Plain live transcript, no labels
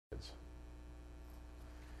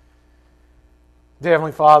Dear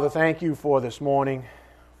Heavenly Father, thank you for this morning,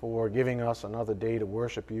 for giving us another day to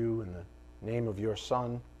worship you in the name of your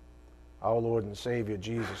Son, our Lord and Savior,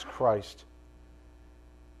 Jesus Christ.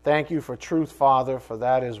 Thank you for truth, Father, for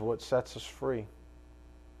that is what sets us free.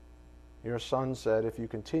 Your Son said, if you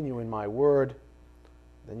continue in my word,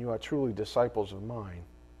 then you are truly disciples of mine,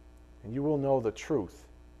 and you will know the truth,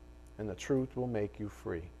 and the truth will make you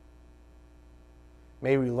free.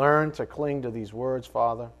 May we learn to cling to these words,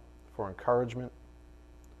 Father, for encouragement,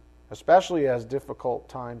 especially as difficult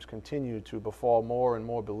times continue to befall more and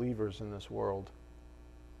more believers in this world.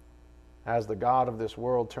 As the God of this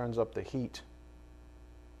world turns up the heat,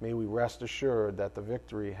 may we rest assured that the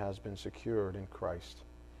victory has been secured in Christ.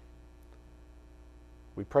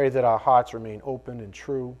 We pray that our hearts remain open and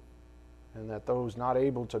true, and that those not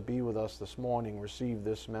able to be with us this morning receive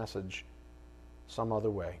this message some other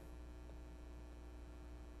way.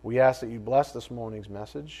 We ask that you bless this morning's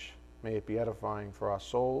message. May it be edifying for our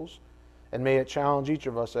souls, and may it challenge each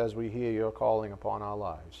of us as we hear your calling upon our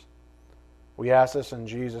lives. We ask this in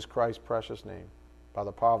Jesus Christ's precious name. By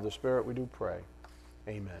the power of the Spirit we do pray.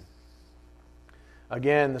 Amen.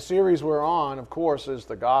 Again, the series we're on, of course, is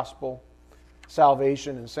the gospel,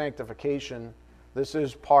 salvation, and sanctification. This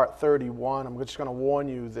is part 31. I'm just going to warn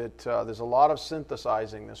you that there's a lot of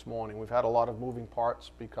synthesizing this morning. We've had a lot of moving parts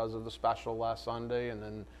because of the special last Sunday and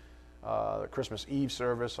then the Christmas Eve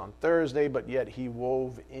service on Thursday, but yet he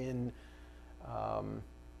wove in our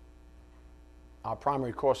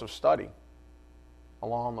primary course of study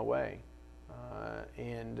along the way.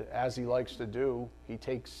 And as he likes to do, he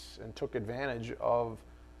takes and took advantage of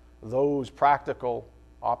those practical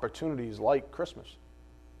opportunities like Christmas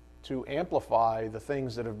to amplify the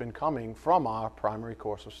things that have been coming from our primary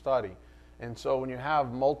course of study. And so when you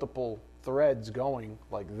have multiple threads going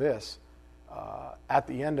like this, at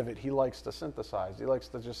the end of it, he likes to synthesize. He likes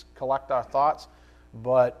to just collect our thoughts,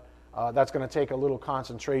 but that's going to take a little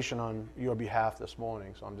concentration on your behalf this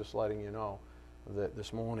morning. So I'm just letting you know that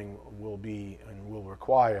this morning will be and will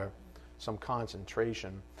require some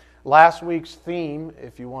concentration. Last week's theme,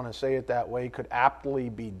 if you want to say it that way, could aptly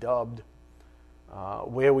be dubbed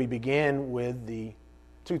where we began with the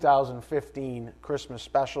 2015 Christmas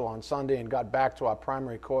special on Sunday and got back to our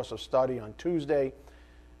primary course of study on Tuesday.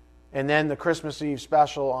 And then the Christmas Eve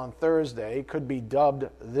special on Thursday could be dubbed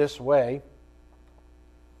this way: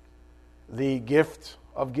 the gift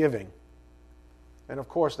of giving. And of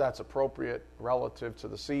course that's appropriate relative to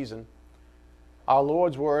the season. Our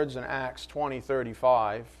Lord's words in Acts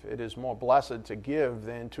 20:35, it is more blessed to give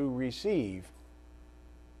than to receive.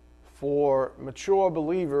 For mature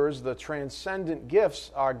believers, the transcendent gifts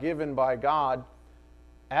are given by God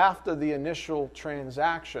after the initial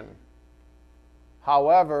transaction.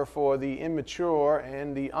 However, for the immature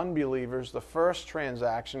and the unbelievers, the first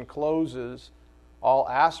transaction closes all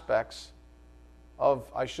aspects of,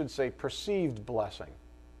 I should say, perceived blessing.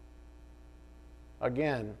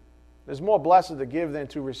 Again, there's more blessed to give than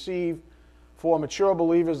to receive. For mature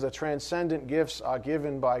believers, the transcendent gifts are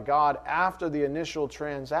given by God after the initial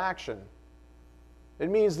transaction.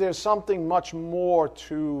 It means there's something much more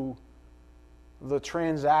to the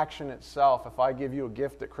transaction itself. If I give you a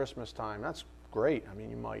gift at Christmas time, that's great. I mean,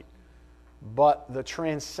 you might. But the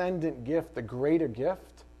transcendent gift, the greater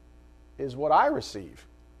gift, is what I receive,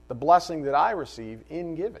 the blessing that I receive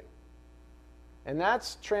in giving. And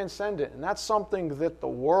that's transcendent, and that's something that the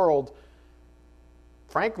world,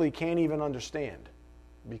 frankly, can't even understand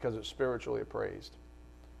because it's spiritually appraised.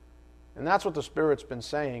 And that's what the Spirit's been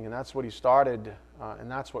saying, and that's what he started, and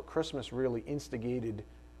that's what Christmas really instigated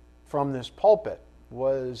from this pulpit,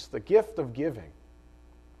 was the gift of giving.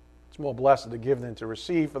 It's more blessed to give than to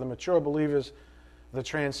receive. For the mature believers, the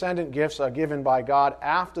transcendent gifts are given by God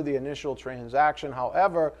after the initial transaction.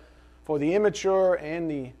 However, for the immature and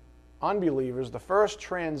the unbelievers, the first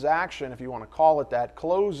transaction, if you want to call it that,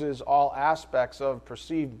 closes all aspects of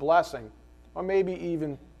perceived blessing, or maybe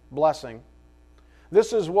even blessing.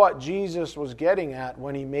 This is what Jesus was getting at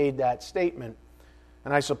when he made that statement.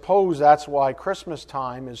 And I suppose that's why Christmas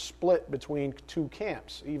time is split between two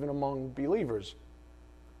camps, even among believers.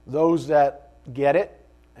 Those that get it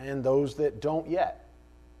and those that don't yet.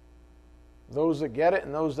 Those that get it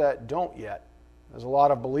and those that don't yet. There's a lot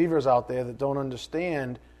of believers out there that don't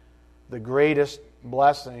understand the greatest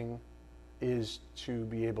blessing is to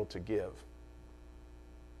be able to give.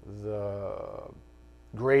 The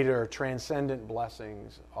greater transcendent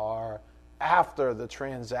blessings are after the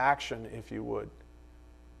transaction, if you would.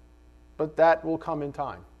 But that will come in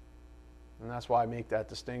time. And that's why I make that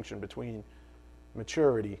distinction between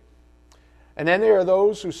maturity. And then there are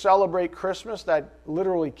those who celebrate Christmas that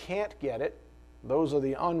literally can't get it. Those are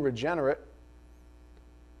the unregenerate.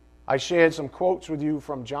 I shared some quotes with you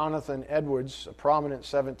from Jonathan Edwards, a prominent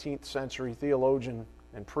 17th century theologian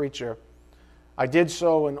and preacher. I did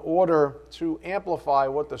so in order to amplify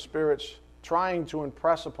what the Spirit's trying to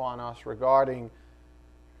impress upon us regarding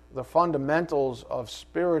the fundamentals of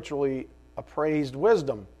spiritually appraised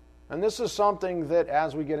wisdom. And this is something that,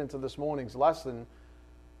 as we get into this morning's lesson,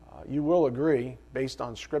 you will agree, based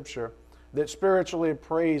on Scripture, that spiritually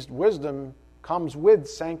appraised wisdom comes with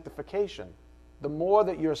sanctification. The more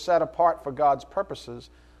that you're set apart for God's purposes,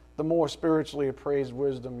 the more spiritually appraised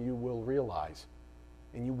wisdom you will realize.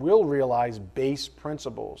 And you will realize base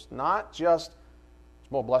principles, not just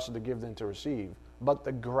it's more blessed to give than to receive, but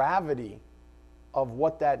the gravity of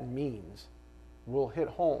what that means will hit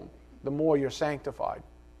home the more you're sanctified.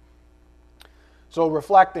 So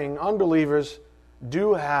reflecting, unbelievers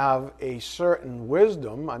do have a certain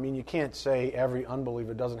wisdom. I mean, you can't say every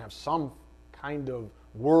unbeliever doesn't have some kind of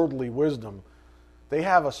worldly wisdom. They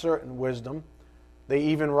have a certain wisdom. They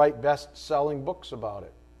even write best-selling books about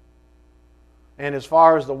it. And as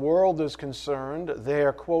far as the world is concerned,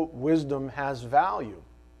 their, quote, wisdom has value.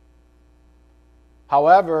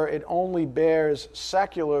 However, it only bears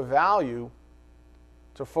secular value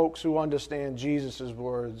to folks who understand Jesus'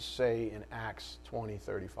 words, say, in Acts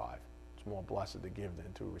 20:35. It's more blessed to give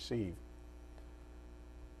than to receive.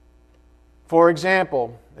 For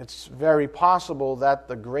example, it's very possible that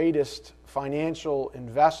the greatest financial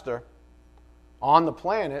investor on the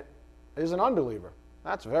planet is an unbeliever.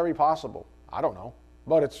 That's very possible. I don't know,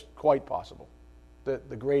 but it's quite possible that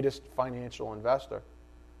the greatest financial investor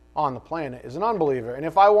on the planet is an unbeliever. And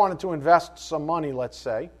if I wanted to invest some money, let's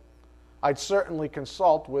say, I'd certainly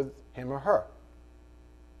consult with him or her.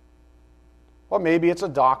 Or maybe it's a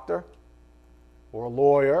doctor, or a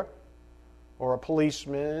lawyer, or a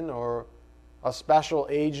policeman, or a special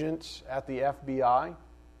agent at the FBI,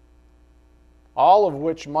 all of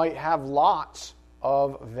which might have lots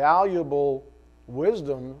of valuable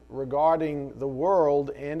wisdom regarding the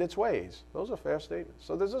world and its ways. Those are fair statements.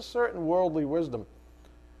 So there's a certain worldly wisdom.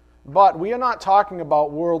 But we are not talking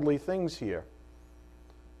about worldly things here.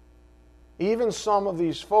 Even some of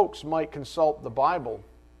these folks might consult the Bible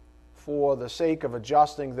for the sake of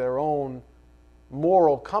adjusting their own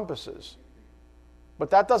moral compasses. But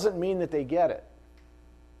that doesn't mean that they get it.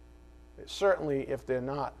 Certainly, if they're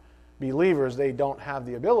not believers, they don't have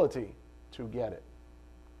the ability to get it.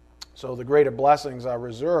 So the greater blessings are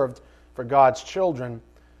reserved for God's children.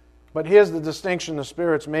 But here's the distinction the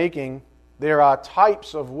Spirit's making. There are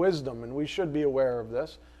types of wisdom, and we should be aware of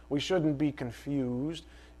this. We shouldn't be confused.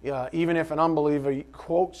 Even if an unbeliever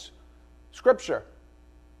quotes Scripture,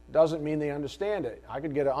 doesn't mean they understand it. I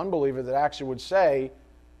could get an unbeliever that actually would say,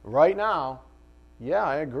 right now, yeah,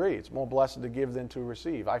 I agree. It's more blessed to give than to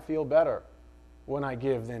receive. I feel better when I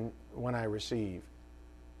give than when I receive.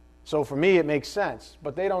 So for me, it makes sense.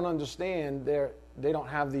 But they don't understand. They don't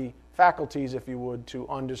have the faculties, if you would, to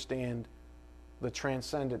understand the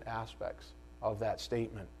transcendent aspects of that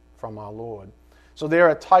statement from our Lord. So there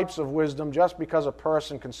are types of wisdom. Just because a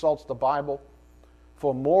person consults the Bible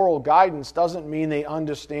for moral guidance doesn't mean they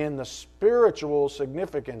understand the spiritual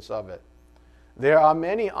significance of it. There are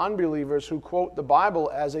many unbelievers who quote the Bible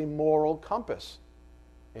as a moral compass,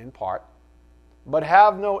 in part, but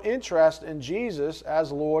have no interest in Jesus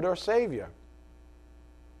as Lord or Savior.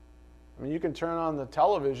 I mean, you can turn on the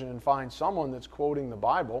television and find someone that's quoting the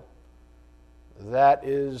Bible that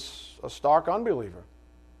is a stark unbeliever.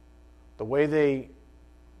 The way they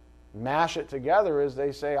mash it together is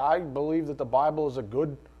they say, I believe that the Bible is a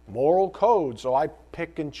good moral code, so I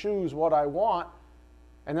pick and choose what I want,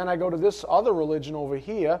 and then I go to this other religion over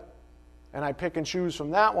here, and I pick and choose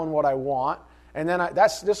from that one what I want, and then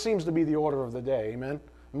this seems to be the order of the day, amen?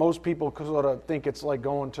 Most people sort of think it's like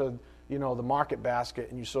going to, the market basket,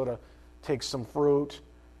 and you sort of take some fruit,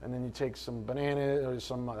 and then you take some banana, or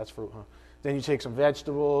that's fruit, huh? Then you take some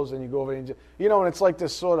vegetables, and you go over and, and it's like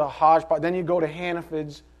this sort of hodgepodge. Then you go to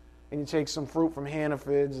Hannaford's, and you take some fruit from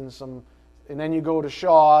Hannaford's, and then you go to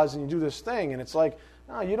Shaw's, and you do this thing, and it's like,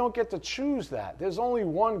 no, you don't get to choose that. There's only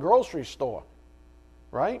one grocery store,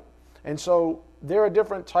 right? And so there are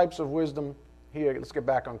different types of wisdom here. Let's get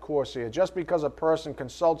back on course here. Just because a person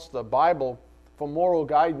consults the Bible for moral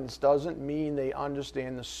guidance doesn't mean they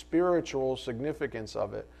understand the spiritual significance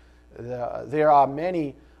of it. There are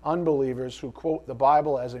many unbelievers who quote the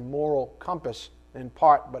Bible as a moral compass in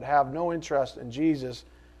part, but have no interest in Jesus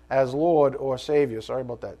as Lord or Savior. Sorry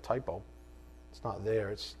about that typo. It's not there.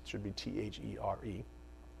 It should be T-H-E-R-E.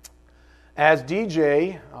 As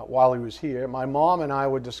DJ, while he was here, my mom and I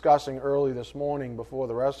were discussing early this morning before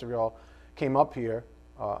the rest of y'all came up here,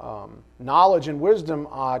 knowledge and wisdom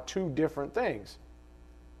are two different things.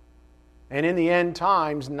 And in the end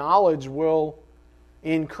times, knowledge will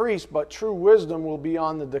increase, but true wisdom will be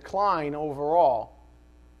on the decline overall.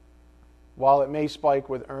 While it may spike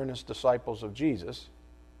with earnest disciples of Jesus,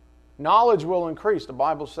 knowledge will increase. The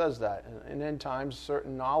Bible says that. In end times,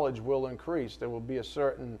 certain knowledge will increase. There will be a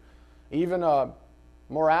certain, even a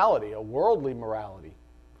morality, a worldly morality,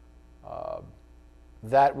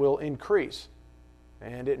 that will increase.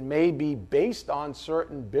 And it may be based on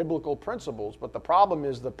certain biblical principles, but the problem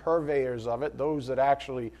is the purveyors of it, those that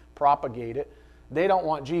actually propagate it, they don't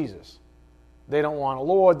want Jesus. They don't want a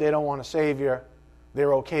Lord. They don't want a Savior.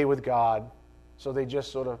 They're okay with God. So they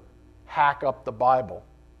just sort of hack up the Bible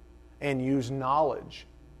and use knowledge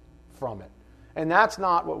from it. And that's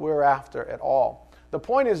not what we're after at all. The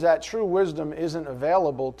point is that true wisdom isn't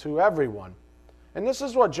available to everyone. And this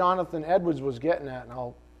is what Jonathan Edwards was getting at, and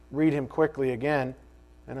I'll read him quickly again.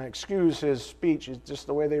 And I excuse his speech. It's just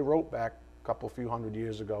the way they wrote back a few hundred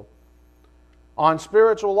years ago. On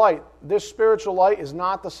spiritual light, this spiritual light is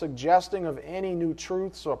not the suggesting of any new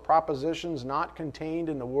truths or propositions not contained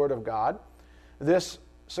in the Word of God. This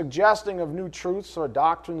suggesting of new truths or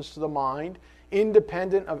doctrines to the mind,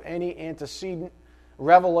 independent of any antecedent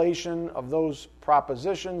revelation of those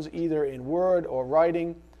propositions, either in word or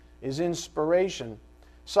writing, is inspiration,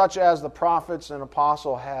 such as the prophets and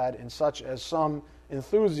apostles had, and such as some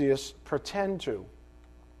enthusiasts pretend to.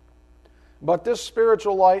 But this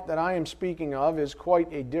spiritual light that I am speaking of is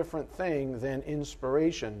quite a different thing than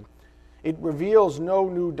inspiration. It reveals no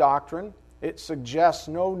new doctrine. It suggests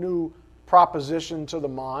no new proposition to the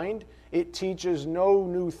mind. It teaches no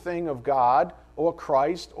new thing of God or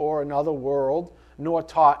Christ or another world, nor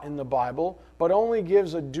taught in the Bible, but only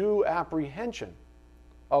gives a due apprehension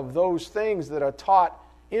of those things that are taught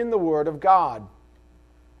in the Word of God.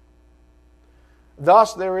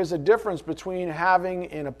 Thus, there is a difference between having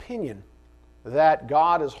an opinion that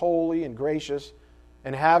God is holy and gracious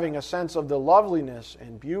and having a sense of the loveliness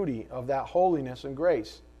and beauty of that holiness and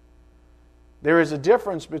grace. There is a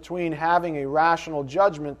difference between having a rational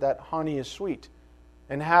judgment that honey is sweet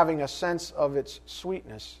and having a sense of its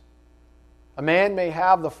sweetness. A man may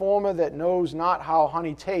have the former that knows not how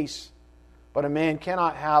honey tastes, but a man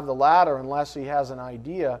cannot have the latter unless he has an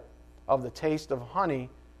idea of the taste of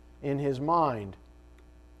honey in his mind.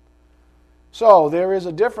 So, there is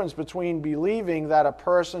a difference between believing that a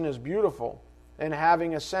person is beautiful and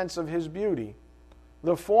having a sense of his beauty.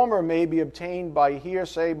 The former may be obtained by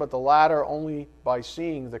hearsay, but the latter only by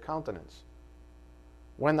seeing the countenance.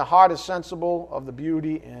 When the heart is sensible of the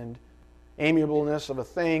beauty and amiableness of a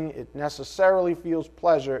thing, it necessarily feels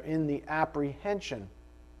pleasure in the apprehension.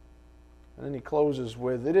 And then he closes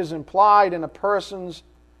with, it is implied in a person's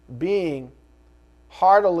being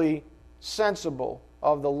heartily sensible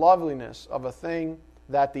of the loveliness of a thing,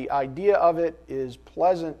 that the idea of it is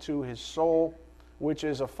pleasant to his soul, which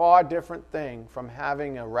is a far different thing from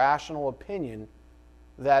having a rational opinion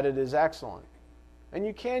that it is excellent. And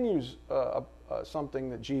you can use something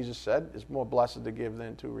that Jesus said is more blessed to give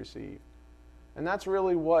than to receive. And that's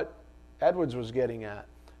really what Edwards was getting at,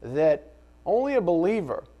 that only a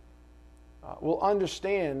believer will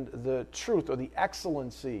understand the truth or the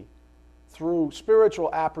excellency through spiritual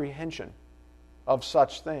apprehension of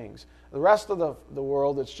such things. The rest of the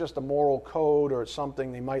world, it's just a moral code, or it's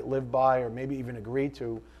something they might live by or maybe even agree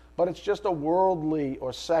to, but it's just a worldly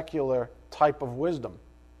or secular type of wisdom.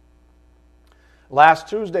 Last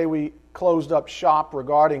Tuesday, we closed up shop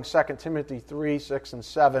regarding 2 Timothy 3, 6, and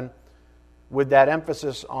 7 with that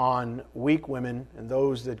emphasis on weak women and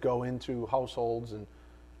those that go into households and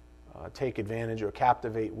take advantage or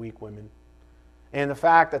captivate weak women. And the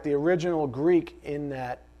fact that the original Greek in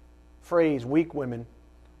that phrase, weak women,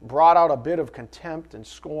 brought out a bit of contempt and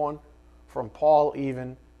scorn from Paul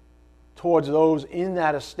even towards those in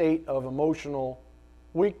that estate of emotional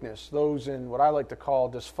weakness, those in what I like to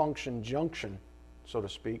call dysfunction junction, so to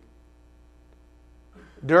speak.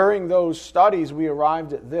 During those studies, we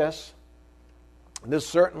arrived at this. This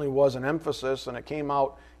certainly was an emphasis, and it came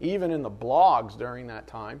out even in the blogs during that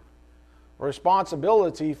time.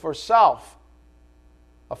 Responsibility for self.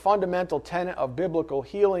 A fundamental tenet of biblical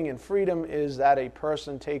healing and freedom is that a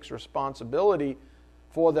person takes responsibility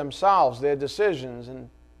for themselves, their decisions. And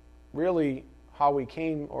really how we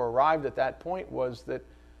came or arrived at that point was that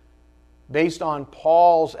based on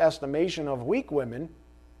Paul's estimation of weak women,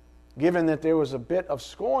 given that there was a bit of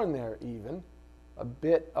scorn there even, a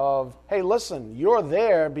bit of, hey, listen, you're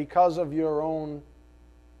there because of your own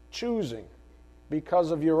choosing, because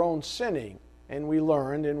of your own sinning. And we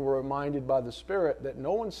learned and were reminded by the Spirit that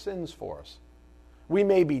no one sins for us. We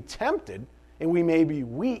may be tempted and we may be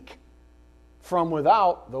weak from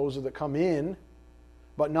without, those that come in,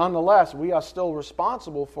 But nonetheless, we are still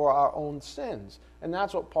responsible for our own sins. And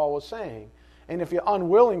that's what Paul was saying. And if you're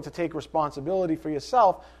unwilling to take responsibility for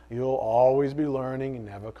yourself, you'll always be learning and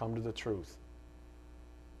never come to the truth.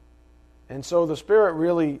 And so the Spirit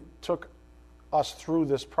really took us through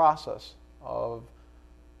this process of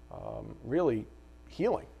really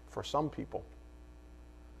healing for some people.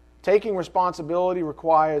 Taking responsibility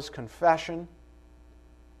requires confession.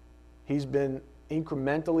 He's been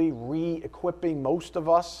incrementally re-equipping most of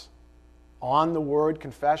us on the word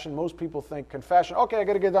confession. Most people think confession, okay, I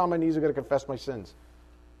got to get down on my knees, I got to confess my sins.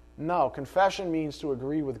 No, confession means to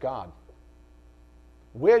agree with God.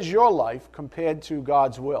 Where's your life compared to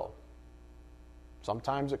God's will?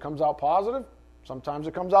 Sometimes it comes out positive, sometimes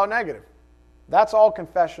it comes out negative. That's all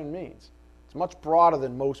confession means. It's much broader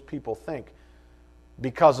than most people think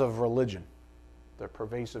because of religion, the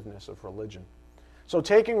pervasiveness of religion. So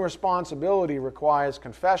taking responsibility requires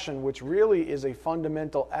confession, which really is a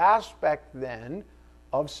fundamental aspect then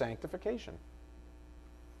of sanctification.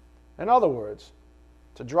 In other words,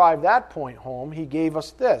 to drive that point home, he gave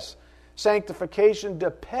us this. Sanctification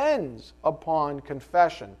depends upon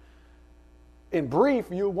confession. In brief,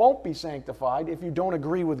 you won't be sanctified if you don't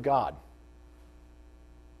agree with God.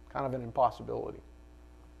 Kind of an impossibility.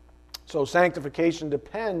 So sanctification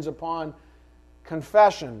depends upon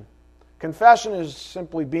confession. Confession is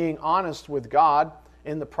simply being honest with God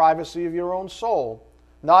in the privacy of your own soul.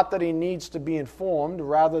 Not that He needs to be informed,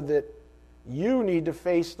 rather that you need to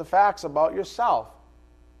face the facts about yourself.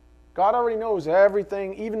 God already knows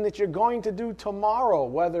everything, even that you're going to do tomorrow,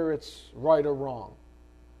 whether it's right or wrong.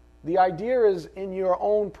 The idea is in your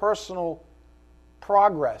own personal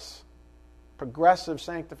progress, progressive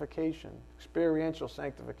sanctification, experiential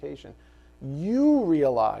sanctification, you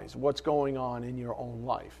realize what's going on in your own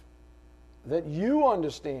life. That you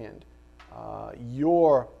understand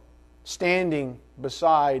your standing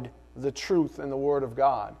beside the truth and the Word of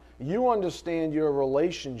God. You understand your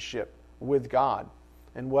relationship with God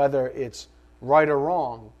and whether it's right or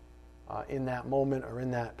wrong in that moment or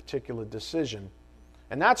in that particular decision.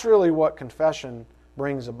 And that's really what confession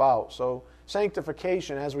brings about. So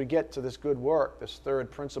sanctification, as we get to this good work, this third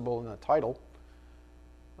principle in the title,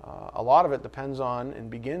 a lot of it depends on and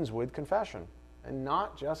begins with confession. And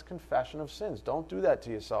not just confession of sins. Don't do that to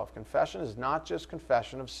yourself. Confession is not just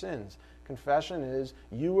confession of sins. Confession is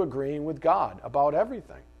you agreeing with God about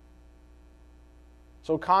everything.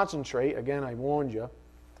 So concentrate. Again, I warned you.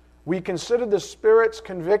 We consider the Spirit's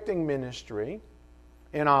convicting ministry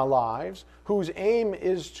in our lives, whose aim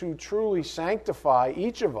is to truly sanctify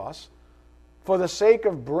each of us for the sake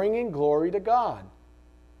of bringing glory to God.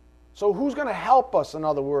 So who's going to help us, in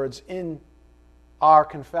other words, in our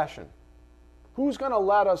confession? Who's going to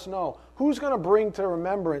let us know? Who's going to bring to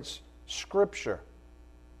remembrance Scripture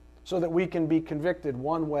so that we can be convicted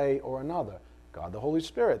one way or another? God the Holy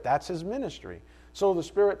Spirit. That's His ministry. So the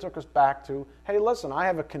Spirit took us back to, hey, listen, I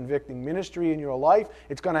have a convicting ministry in your life.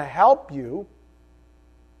 It's going to help you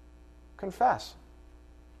confess,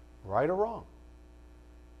 right or wrong.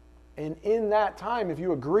 And in that time, if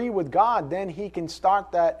you agree with God, then He can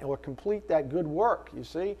start that or complete that good work. You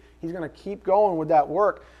see? He's going to keep going with that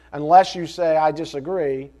work unless you say, I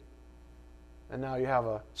disagree. And now you have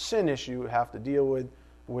a sin issue you have to deal with,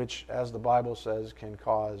 which, as the Bible says, can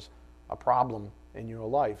cause a problem in your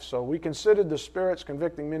life. So we considered the Spirit's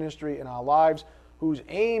convicting ministry in our lives, whose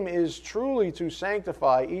aim is truly to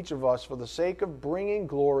sanctify each of us for the sake of bringing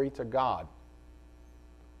glory to God.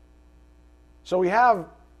 So we have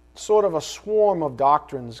sort of a swarm of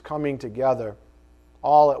doctrines coming together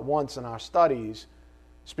all at once in our studies.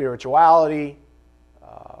 Spirituality,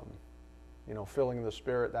 filling the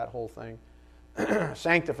Spirit, that whole thing.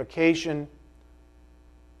 Sanctification,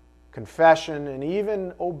 confession, and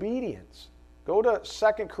even obedience. Go to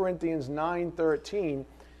 2 Corinthians 9:13.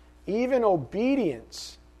 Even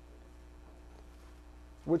obedience,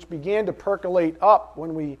 which began to percolate up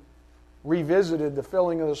when we revisited the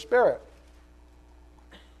filling of the Spirit.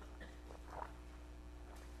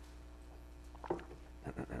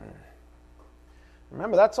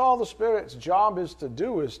 Remember, that's all the Spirit's job is to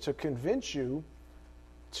do, is to convince you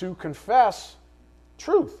to confess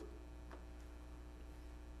truth,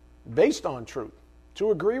 based on truth,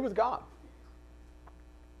 to agree with God.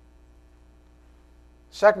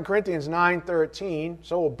 2 Corinthians 9:13,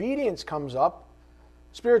 so obedience comes up.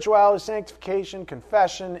 Spirituality, sanctification,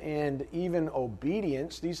 confession, and even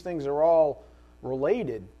obedience. These things are all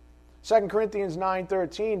related. 2 Corinthians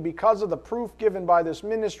 9:13, because of the proof given by this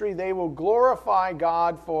ministry, they will glorify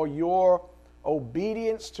God for your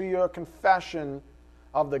obedience to your confession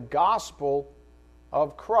of the gospel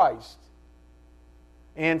of Christ,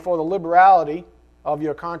 and for the liberality of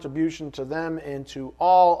your contribution to them and to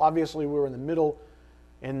all. Obviously, we're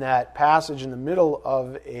in that passage, in the middle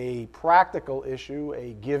of a practical issue,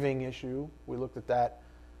 a giving issue. We looked at that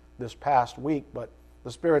this past week, but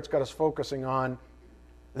the Spirit's got us focusing on,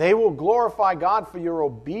 they will glorify God for your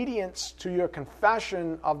obedience to your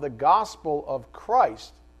confession of the gospel of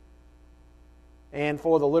Christ and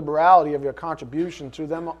for the liberality of your contribution to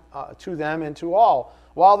them and to all,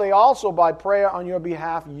 while they also by prayer on your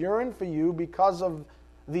behalf yearn for you because of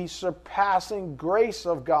the surpassing grace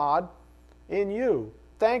of God in you.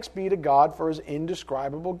 Thanks be to God for his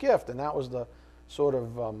indescribable gift. And that was the sort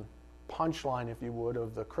of punchline, if you would,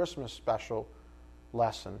 of the Christmas special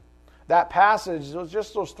lesson. That passage,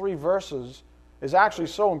 just those 3 verses, is actually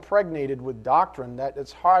so impregnated with doctrine that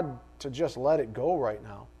it's hard to just let it go right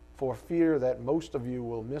now, for fear that most of you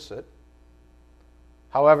will miss it.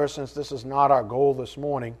 However, since this is not our goal this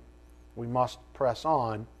morning, we must press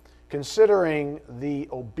on, considering the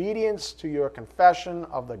obedience to your confession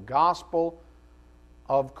of the gospel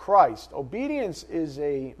of Christ. Obedience is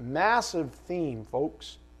a massive theme,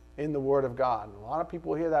 folks, in the Word of God. A lot of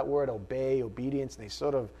people hear that word obey, obedience, and they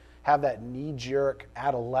sort of have that knee-jerk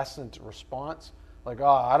adolescent response. Like,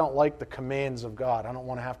 I don't like the commands of God. I don't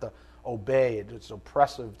want to have to obey it. It's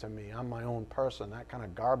oppressive to me. I'm my own person. That kind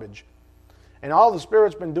of garbage. And all the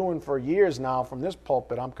Spirit's been doing for years now from this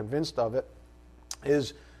pulpit, I'm convinced of it,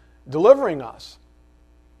 is delivering us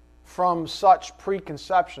from such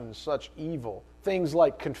preconceptions, such evil. Things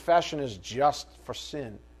like confession is just for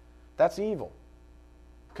sin. That's evil.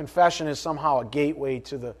 Confession is somehow a gateway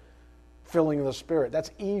to the filling of the Spirit.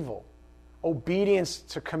 That's evil. Obedience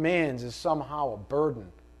to commands is somehow a burden.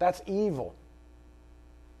 That's evil.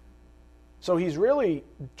 So he's really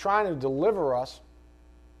trying to deliver us,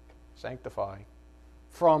 sanctify,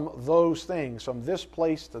 from those things, from this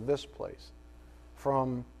place to this place,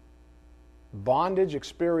 from bondage,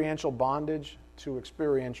 experiential bondage, to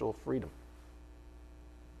experiential freedom.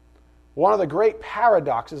 One of the great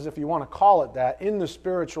paradoxes, if you want to call it that, in the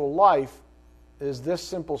spiritual life is this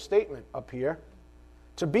simple statement up here.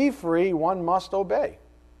 To be free, one must obey.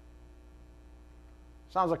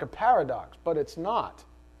 Sounds like a paradox, but it's not.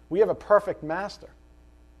 We have a perfect master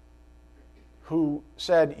who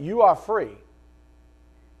said, you are free.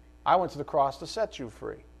 I went to the cross to set you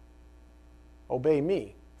free. Obey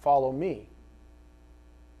me. Follow me.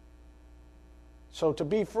 So to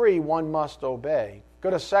be free, one must obey. Go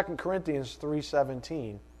to 2 Corinthians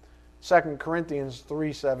 3:17. 2 Corinthians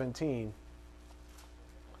 3:17.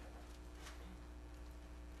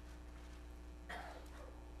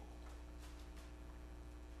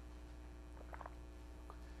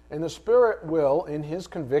 And the Spirit will, in his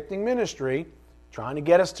convicting ministry, trying to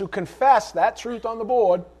get us to confess that truth on the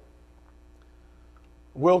board,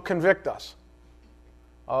 will convict us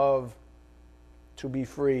of, to be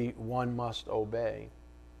free, one must obey.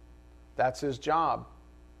 That's his job.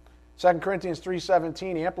 2 Corinthians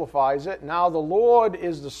 3:17 amplifies it. Now the Lord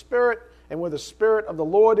is the Spirit, and where the Spirit of the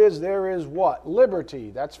Lord is, there is what?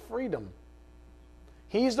 Liberty. That's freedom.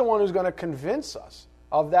 He's the one who's going to convince us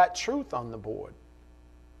of that truth on the board.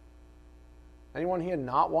 Anyone here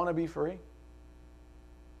not want to be free?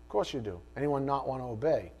 Of course you do. Anyone not want to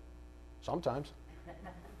obey? Sometimes.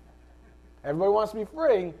 Everybody wants to be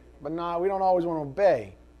free, but we don't always want to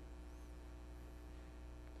obey.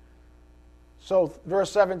 So,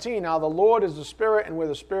 verse 17, now the Lord is the Spirit, and where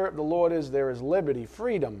the Spirit of the Lord is, there is liberty,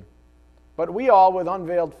 freedom. But we all, with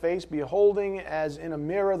unveiled face, beholding as in a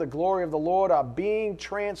mirror the glory of the Lord, are being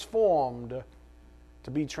transformed.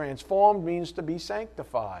 To be transformed means to be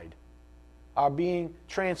sanctified. Are being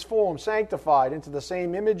transformed, sanctified into the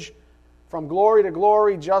same image from glory to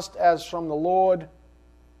glory, just as from the Lord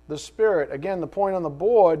the Spirit. Again, the point on the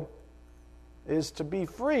board is to be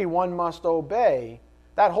free, one must obey.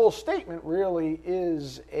 That whole statement really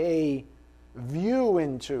is a view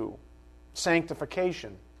into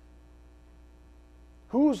sanctification.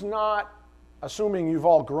 Who's not, assuming you've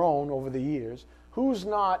all grown over the years, who's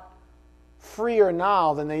not freer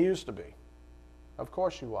now than they used to be? Of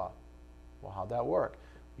course you are. Well, how'd that work?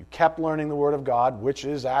 You kept learning the Word of God, which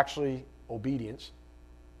is actually obedience.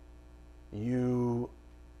 You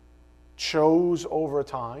chose over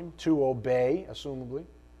time to obey, assumably.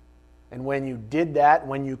 And when you did that,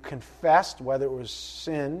 when you confessed, whether it was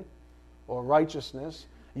sin or righteousness,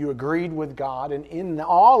 you agreed with God. And in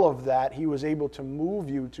all of that, he was able to move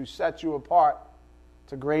you, to set you apart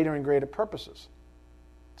to greater and greater purposes,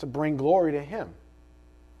 to bring glory to him.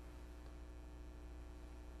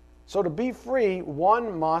 So to be free,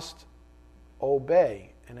 one must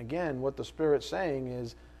obey. And again, what the Spirit's saying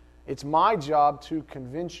is, it's my job to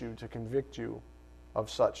convince you, to convict you of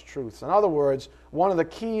such truths. In other words, one of the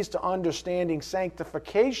keys to understanding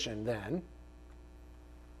sanctification, then,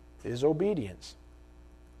 is obedience.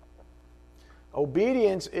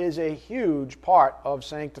 Obedience is a huge part of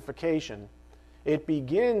sanctification. It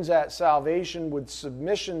begins at salvation with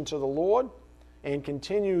submission to the Lord and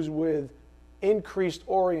continues with increased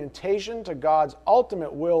orientation to God's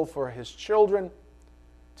ultimate will for His children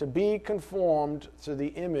to be conformed to the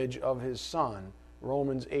image of His Son.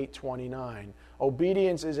 Romans 8:29.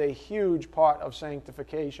 Obedience is a huge part of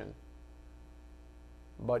sanctification.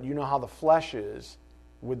 But you know how the flesh is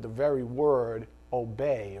with the very word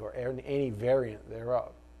obey, or any variant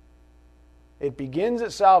thereof. It begins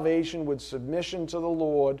at salvation with submission to the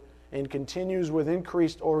Lord and continues with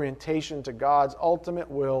increased orientation to God's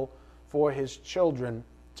ultimate will for His children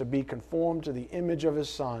to be conformed to the image of His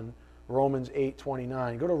Son. Romans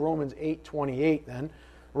 8:29. Go to Romans 8:28 then.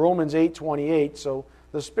 Romans 8:28. So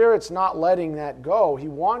the Spirit's not letting that go. He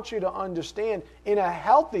wants you to understand in a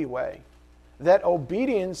healthy way that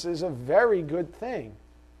obedience is a very good thing.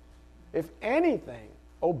 If anything,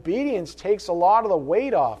 obedience takes a lot of the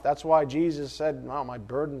weight off. That's why Jesus said, "No, my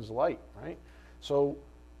burden's light," right? So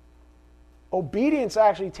obedience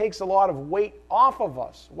actually takes a lot of weight off of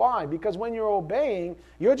us. Why? Because when you're obeying,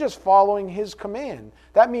 you're just following His command.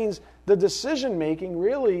 That means the decision-making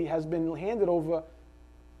really has been handed over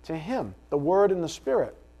to Him, the Word and the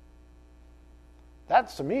Spirit. That,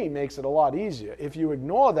 to me, makes it a lot easier. If you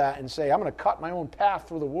ignore that and say, "I'm going to cut my own path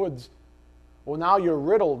through the woods," well, now you're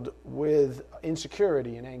riddled with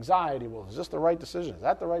insecurity and anxiety. Well, is this the right decision? Is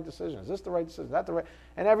that the right decision? Is this the right decision? Is that the right?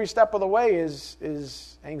 And every step of the way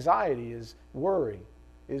is anxiety, is worry,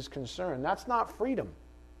 is concern. That's not freedom.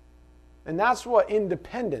 And that's what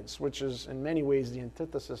independence, which is in many ways the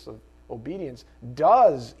antithesis of obedience,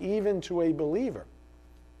 does even to a believer.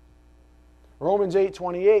 Romans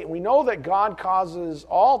 8:28, we know that God causes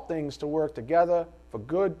all things to work together for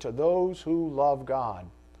good to those who love God,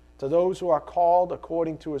 to those who are called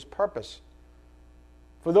according to His purpose.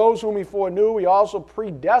 For those whom He foreknew, He also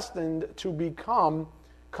predestined to become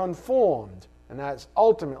conformed. And that's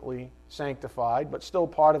ultimately sanctified, but still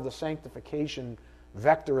part of the sanctification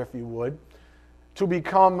vector, if you would. To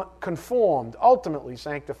become conformed, ultimately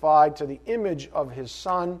sanctified to the image of His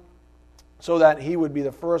Son, so that He would be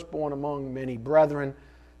the firstborn among many brethren.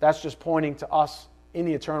 That's just pointing to us in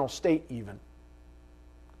the eternal state even.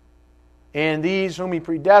 And these whom He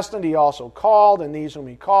predestined, He also called. And these whom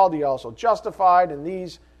He called, He also justified. And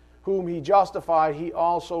these whom He justified, He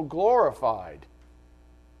also glorified.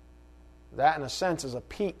 That, in a sense, is a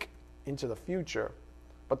peek into the future.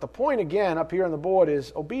 But the point, again, up here on the board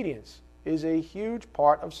is obedience is a huge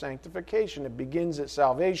part of sanctification. It begins at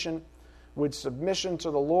salvation with submission to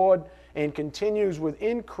the Lord and continues with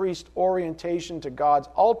increased orientation to God's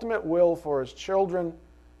ultimate will for His children,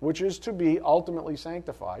 which is to be ultimately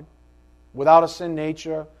sanctified, without a sin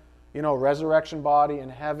nature, resurrection body in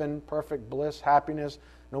heaven, perfect bliss, happiness,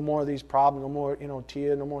 no more of these problems, no more,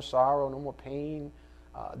 tear, no more sorrow, no more pain.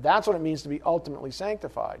 That's what it means to be ultimately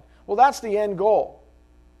sanctified. Well, that's the end goal.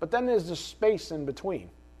 But then there's this space in between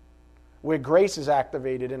where grace is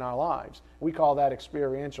activated in our lives. We call that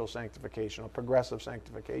experiential sanctification or progressive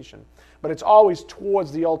sanctification. But it's always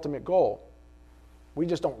towards the ultimate goal. We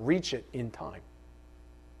just don't reach it in time.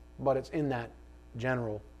 But it's in that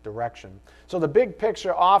general direction. So the big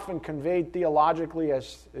picture often conveyed theologically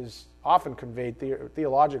is often conveyed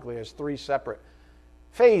theologically as three separate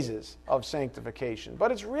phases of sanctification.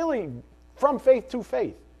 But it's really from faith to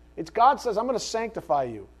faith. It's God says, "I'm going to sanctify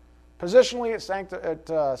you." Positionally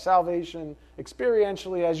at salvation,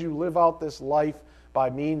 experientially as you live out this life by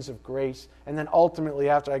means of grace, and then ultimately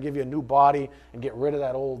after I give you a new body and get rid of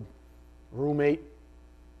that old roommate.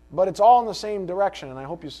 But it's all in the same direction, and I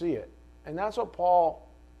hope you see it. And that's what Paul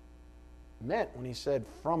meant when he said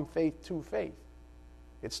from faith to faith.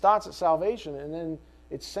 It starts at salvation, and then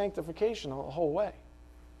it's sanctification the whole way.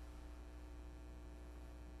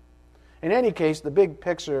 In any case, the big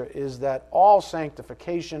picture is that all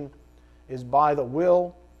sanctification is by the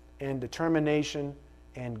will and determination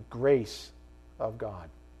and grace of God.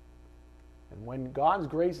 And when God's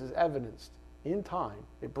grace is evidenced in time,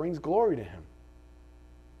 it brings glory to Him.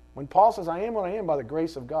 When Paul says, "I am what I am by the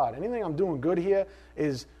grace of God," anything I'm doing good here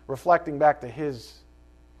is reflecting back to His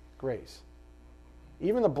grace.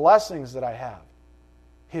 Even the blessings that I have,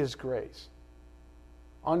 His grace.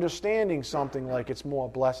 Understanding something like it's more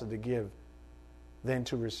blessed to give than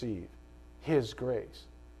to receive, His grace.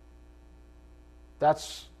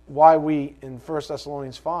 That's why we, in 1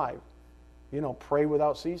 Thessalonians 5, pray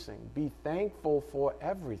without ceasing. Be thankful for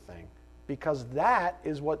everything, because that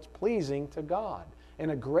is what's pleasing to God.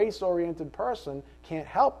 And a grace-oriented person can't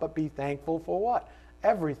help but be thankful for what?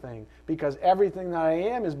 Everything. Because everything that I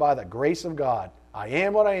am is by the grace of God. I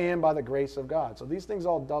am what I am by the grace of God. So these things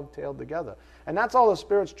all dovetail together. And that's all the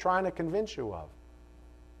Spirit's trying to convince you of.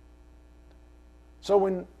 So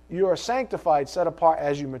when you are sanctified, set apart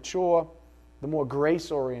as you mature, the more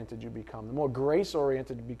grace-oriented you become. The more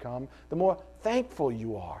grace-oriented you become, the more thankful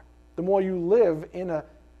you are. The more you live in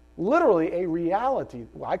literally a reality.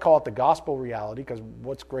 Well, I call it the gospel reality, because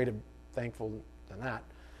what's greater thankful than that?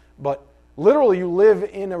 But literally you live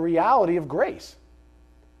in a reality of grace.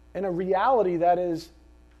 In a reality that is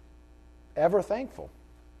ever thankful.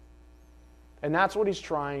 And that's what he's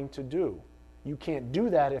trying to do. You can't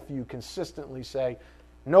do that if you consistently say,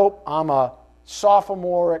 nope, I'm a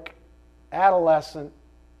sophomoric, adolescent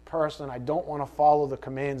person. I don't want to follow the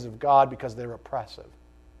commands of God because they're oppressive.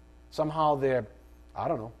 Somehow they're,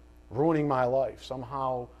 ruining my life.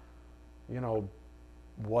 Somehow,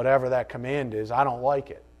 whatever that command is, I don't like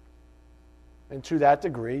it. And to that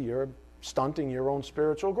degree, you're stunting your own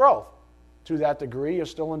spiritual growth. To that degree, you're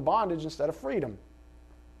still in bondage instead of freedom.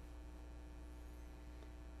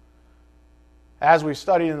 As we've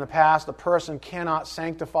studied in the past, a person cannot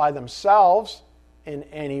sanctify themselves in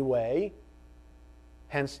any way,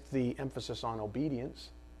 hence the emphasis on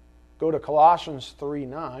obedience. Go to Colossians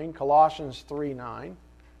 3:9. Colossians 3:9.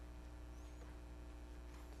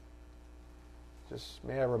 Just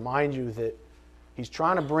may I remind you that he's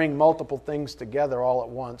trying to bring multiple things together all at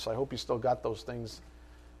once. I hope you still got those things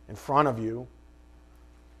in front of you.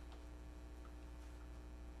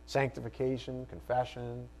 Sanctification,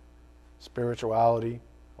 confession, spirituality,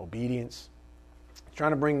 obedience. He's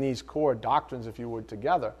trying to bring these core doctrines, if you would,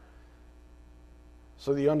 together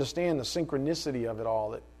so that you understand the synchronicity of it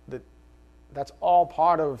all, that's all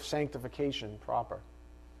part of sanctification proper.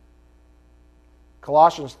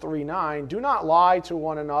 Colossians 3:9, do not lie to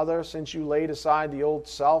one another, since you laid aside the old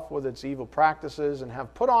self with its evil practices and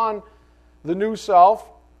have put on the new self,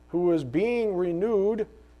 who is being renewed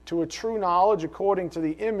to a true knowledge according to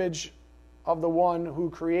the image of the one who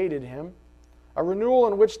created him, a renewal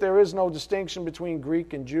in which there is no distinction between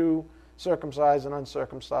Greek and Jew, circumcised and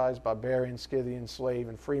uncircumcised, barbarian, Scythian, slave,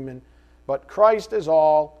 and freeman, but Christ is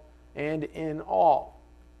all and in all.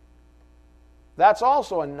 That's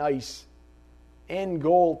also a nice end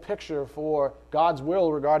goal picture for God's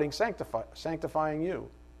will regarding sanctifying you.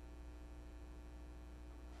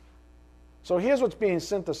 So here's what's being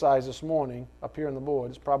synthesized this morning up here on the board.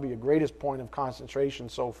 It's probably your greatest point of concentration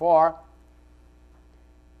so far.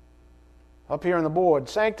 Up here on the board,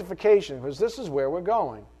 sanctification, because this is where we're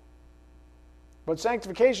going. But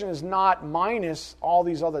sanctification is not minus all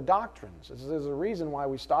these other doctrines. There's a reason why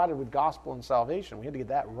we started with gospel and salvation. We had to get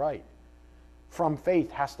that right. From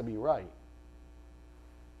faith has to be right,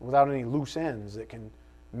 without any loose ends that can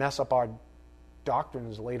mess up our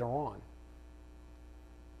doctrines later on.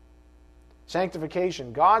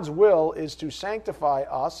 Sanctification. God's will is to sanctify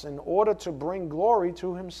us in order to bring glory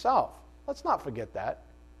to himself. Let's not forget that.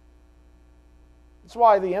 That's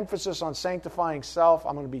why the emphasis on sanctifying self,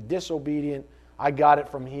 I'm going to be disobedient, I got it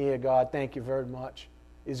from here, God, thank you very much,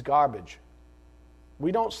 is garbage.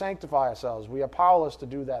 We don't sanctify ourselves. We are powerless to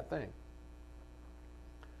do that thing.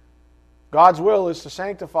 God's will is to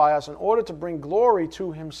sanctify us in order to bring glory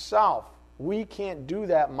to himself. We can't do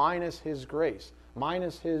that minus his grace,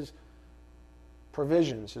 minus his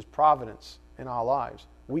provisions, his providence in our lives.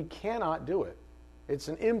 We cannot do it. It's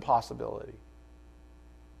an impossibility.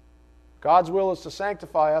 God's will is to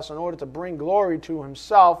sanctify us in order to bring glory to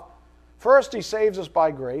himself. First, he saves us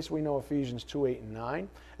by grace. We know Ephesians 2:8 and 9.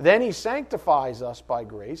 Then he sanctifies us by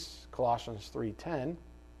grace, Colossians 3:10.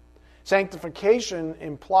 Sanctification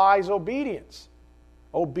implies obedience.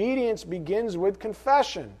 Obedience begins with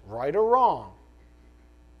confession, right or wrong.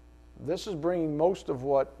 This is bringing most of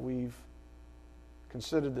what we've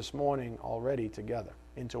considered this morning already together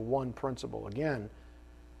into one principle. Again,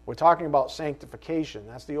 we're talking about sanctification.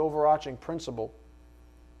 That's the overarching principle.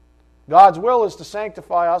 God's will is to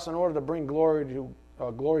sanctify us in order to bring glory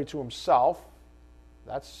to himself.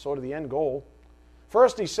 That's sort of the end goal.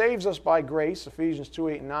 First, he saves us by grace, Ephesians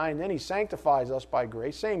 2:8 and 9. Then he sanctifies us by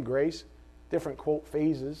grace. Same grace, different, quote,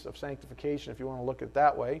 phases of sanctification, if you want to look at it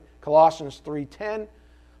that way. Colossians 3:10.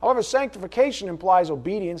 However, sanctification implies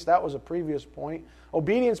obedience. That was a previous point.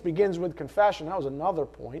 Obedience begins with confession. That was another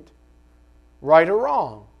point. Right or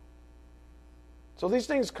wrong. So these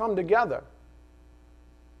things come together.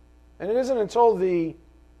 And it isn't until the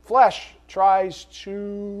flesh tries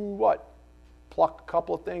to, what? Pluck a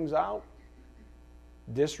couple of things out.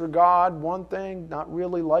 Disregard one thing, not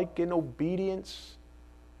really like in obedience.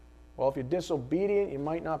 Well, if you're disobedient, you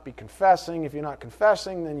might not be confessing. If you're not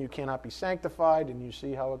confessing, then you cannot be sanctified, and you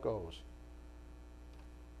see how it goes.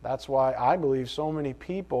 That's why I believe so many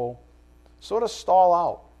people sort of stall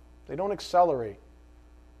out. They don't accelerate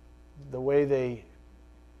the way they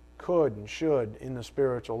could and should in the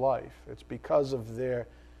spiritual life. It's because of their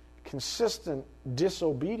consistent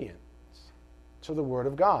disobedience to the Word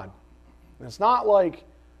of God. And it's not like,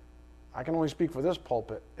 I can only speak for this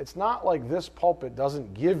pulpit, it's not like this pulpit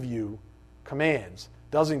doesn't give you commands,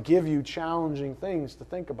 doesn't give you challenging things to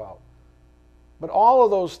think about. But all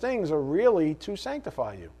of those things are really to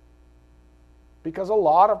sanctify you. Because a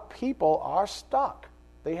lot of people are stuck.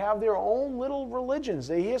 They have their own little religions.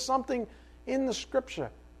 They hear something in the Scripture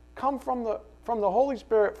come from the Holy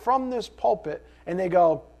Spirit, from this pulpit, and they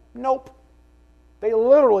go, nope. They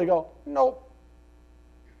literally go, nope.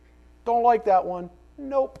 Don't like that one.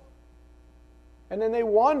 Nope. And then they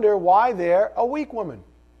wonder why they're a weak woman.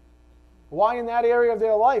 Why in that area of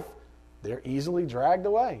their life they're easily dragged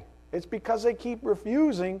away. It's because they keep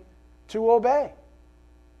refusing to obey.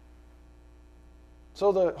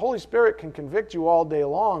 So the Holy Spirit can convict you all day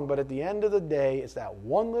long, but at the end of the day, it's that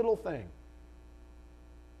one little thing.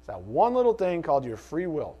 It's that one little thing called your free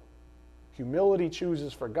will. Humility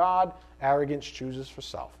chooses for God, arrogance chooses for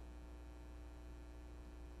self.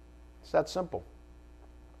 It's that simple.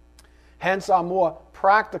 Hence our more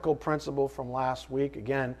practical principle from last week,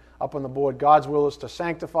 again, up on the board. God's will is to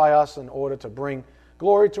sanctify us in order to bring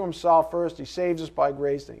glory to Himself. First, He saves us by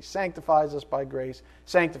grace, then He sanctifies us by grace.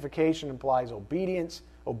 Sanctification implies obedience.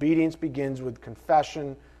 Obedience begins with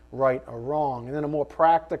confession, right or wrong. And then a more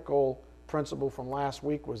practical principle from last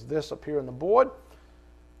week was this up here on the board.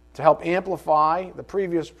 To help amplify the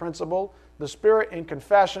previous principle, the Spirit in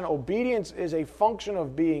confession, obedience is a function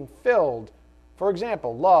of being filled. For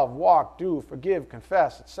example, love, walk, do, forgive,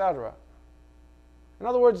 confess, etc. In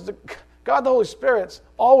other words, God the Holy Spirit's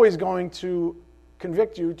always going to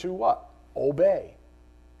convict you to what? Obey.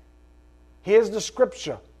 Here's the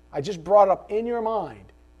Scripture. I just brought it up in your mind.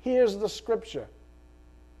 Here's the Scripture.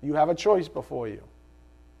 You have a choice before you.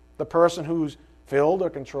 The person who's filled or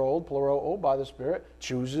controlled, plural, by the Spirit,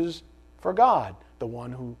 chooses for God. The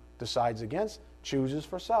one who decides against chooses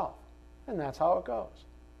for self. And that's how it goes.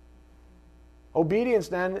 Obedience,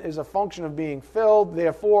 then, is a function of being filled.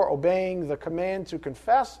 Therefore, obeying the command to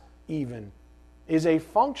confess, even, is a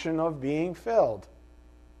function of being filled.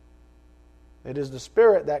 It is the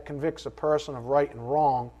Spirit that convicts a person of right and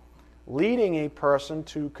wrong, leading a person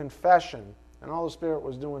to confession. And all the Spirit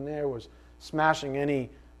was doing there was smashing any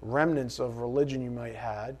remnants of religion you might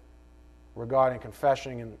have regarding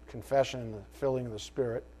confession and the filling of the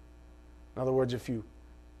Spirit. In other words, if you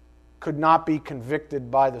could not be convicted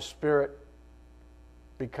by the Spirit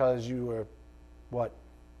because you were,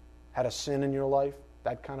 had a sin in your life,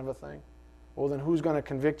 that kind of a thing, well, then who's going to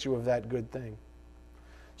convict you of that good thing?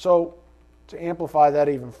 So, to amplify that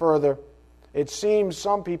even further, it seems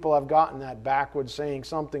some people have gotten that backwards, saying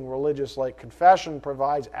something religious like confession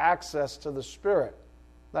provides access to the Spirit.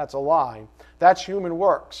 That's a lie. That's human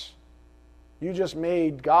works. You just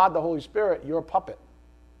made God, the Holy Spirit, your puppet.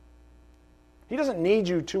 He doesn't need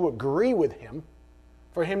you to agree with Him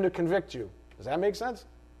for Him to convict you. Does that make sense?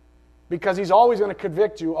 Because He's always going to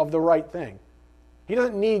convict you of the right thing. He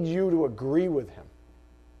doesn't need you to agree with Him.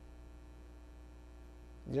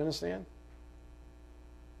 Do you understand?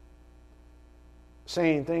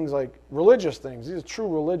 Saying things like religious things. These are true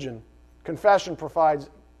religion. Confession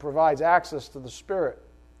provides access to the Spirit.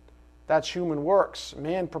 That's human works.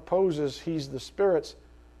 Man proposes he's the Spirit's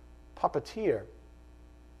puppeteer.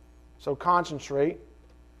 So concentrate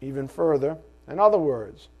even further. In other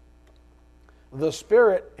words, the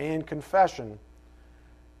Spirit and confession.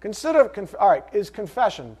 Consider, all right, is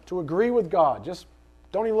confession to agree with God? Just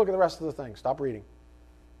don't even look at the rest of the thing. Stop reading.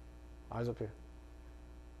 Eyes up here.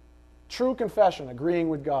 True confession, agreeing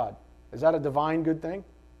with God. Is that a divine good thing?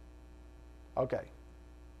 Okay.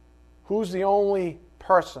 Who's the only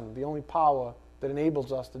person, the only power that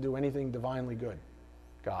enables us to do anything divinely good?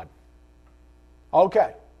 God.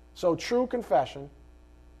 Okay. So true confession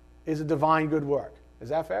is a divine good work. Is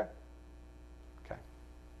that fair? Okay.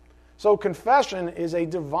 So confession is a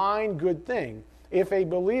divine good thing. If a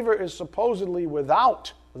believer is supposedly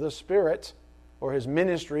without the Spirit or His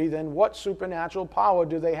ministry, then what supernatural power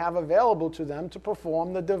do they have available to them to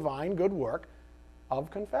perform the divine good work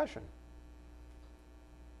of confession?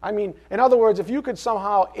 I mean, in other words, if you could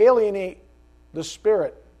somehow alienate the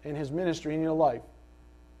Spirit and His ministry in your life,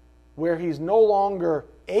 where He's no longer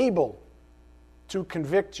able to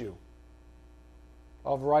convict you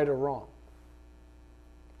of right or wrong,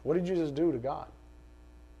 what did you just do to God?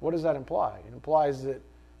 What does that imply? It implies that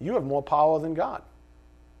you have more power than God.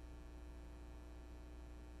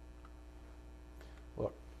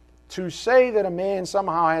 Look, to say that a man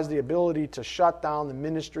somehow has the ability to shut down the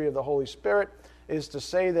ministry of the Holy Spirit is to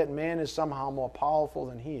say that man is somehow more powerful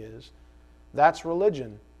than he is. That's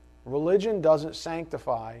religion. Religion doesn't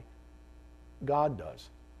sanctify, God does.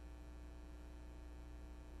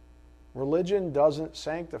 Religion doesn't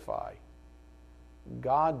sanctify,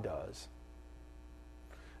 God does.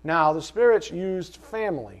 Now, the Spirit's used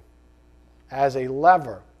family as a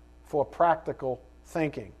lever for practical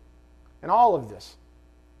thinking. And all of this,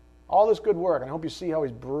 all this good work, and I hope you see how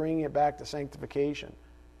he's bringing it back to sanctification.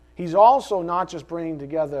 He's also not just bringing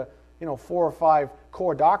together, 4 or 5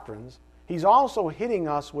 core doctrines. He's also hitting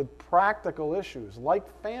us with practical issues like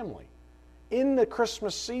family in the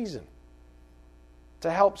Christmas season to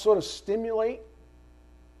help sort of stimulate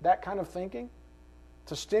that kind of thinking,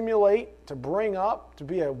 to stimulate, to bring up, to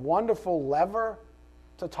be a wonderful lever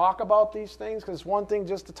to talk about these things. Because it's one thing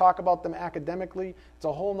just to talk about them academically. It's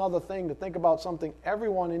a whole other thing to think about something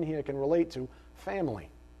everyone in here can relate to, family.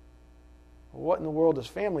 What in the world does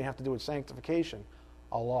family have to do with sanctification?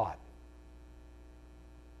 A lot.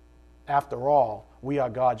 After all, we are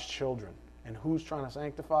God's children. And who's trying to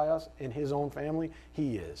sanctify us in His own family?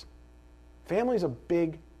 He is. Family is a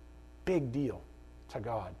big, big deal to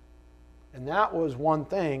God. And that was one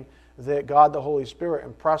thing that God the Holy Spirit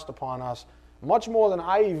impressed upon us, much more than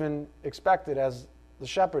I even expected as the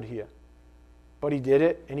shepherd here. But He did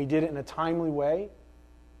it, and He did it in a timely way.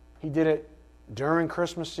 He did it during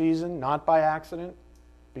Christmas season, not by accident,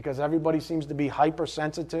 because everybody seems to be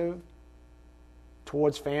hypersensitive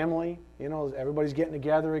towards family. Everybody's getting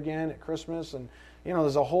together again at Christmas, and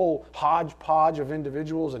there's a whole hodgepodge of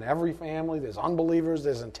individuals in every family. There's unbelievers,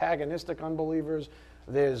 there's antagonistic unbelievers,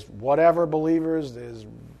 there's whatever believers, there's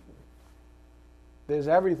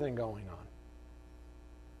everything going on.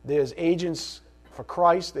 There's agents for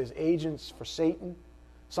Christ, there's agents for Satan.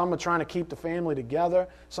 Some are trying to keep the family together,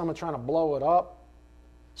 some are trying to blow it up.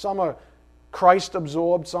 Some are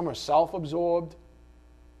Christ-absorbed, some are self-absorbed.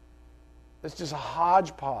 It's just a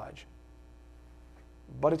hodgepodge.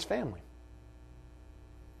 But it's family.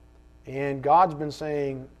 And God's been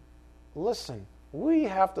saying, listen, we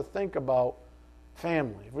have to think about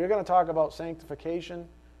family. If we're going to talk about sanctification,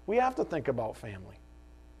 we have to think about family.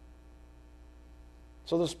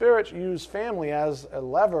 So the Spirit used family as a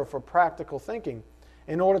lever for practical thinking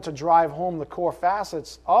in order to drive home the core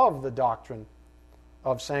facets of the doctrine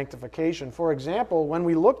of sanctification. For example, when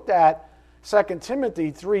we looked at 2 Timothy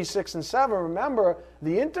 3, 6, and 7, remember,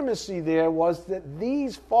 the intimacy there was that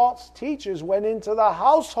these false teachers went into the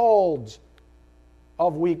households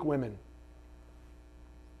of weak women.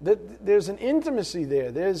 There's an intimacy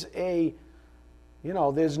there. There's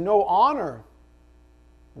no honor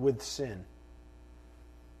with sin.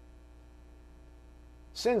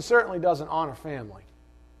 Sin certainly doesn't honor family.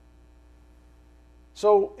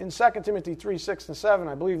 So in 2 Timothy 3, 6, and 7,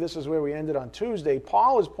 I believe this is where we ended on Tuesday,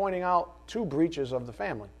 Paul is pointing out 2 breaches of the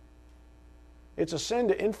family. It's a sin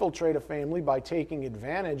to infiltrate a family by taking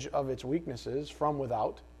advantage of its weaknesses from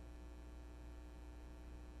without.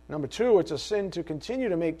 Number 2, it's a sin to continue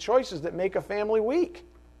to make choices that make a family weak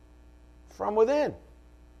from within.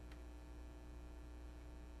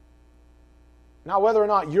 Now, whether or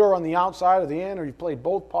not you're on the outside or the in, or you've played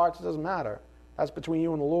both parts, it doesn't matter. That's between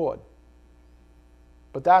you and the Lord.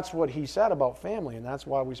 But that's what he said about family, and that's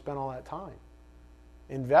why we spent all that time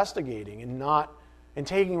investigating and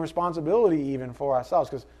taking responsibility even for ourselves.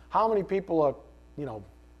 Because how many people are,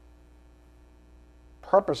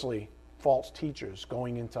 purposely false teachers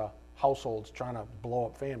going into households trying to blow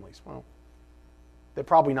up families? Well, they're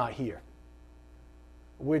probably not here.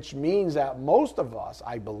 Which means that most of us,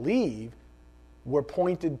 I believe, were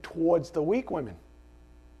pointed towards the weak women.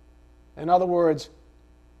 In other words,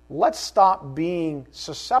 let's stop being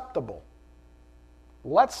susceptible.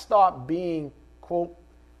 Let's stop being, quote,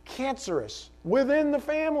 cancerous within the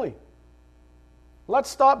family. Let's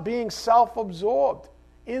stop being self-absorbed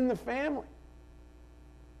in the family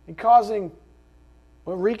and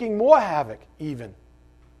wreaking more havoc even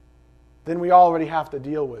than we already have to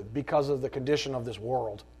deal with because of the condition of this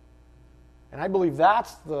world. And I believe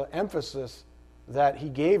that's the emphasis that he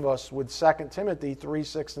gave us with 2 Timothy 3,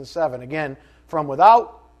 6, and 7. Again, from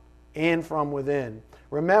without and from within.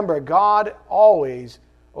 Remember, God always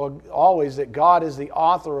that God is the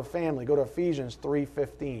author of family. Go to Ephesians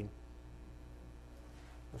 3:15.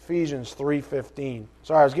 Ephesians 3:15.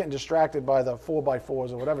 Sorry, I was getting distracted by the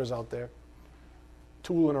 4x4s or whatever's out there,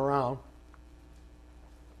 tooling around.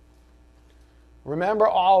 Remember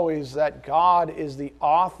always that God is the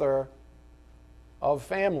author of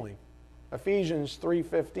family. Ephesians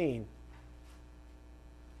 3:15.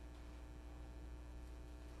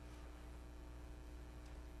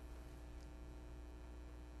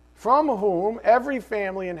 From whom every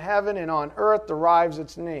family in heaven and on earth derives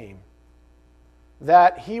its name,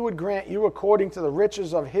 that he would grant you according to the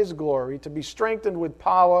riches of his glory to be strengthened with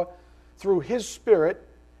power through his Spirit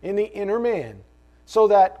in the inner man, so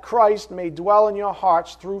that Christ may dwell in your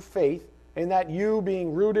hearts through faith, and that you,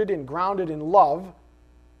 being rooted and grounded in love,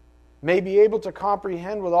 may be able to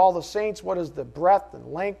comprehend with all the saints what is the breadth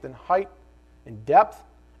and length and height and depth,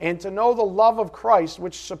 and to know the love of Christ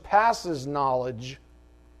which surpasses knowledge.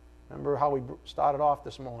 Remember how we started off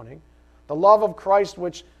this morning. The love of Christ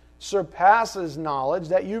which surpasses knowledge,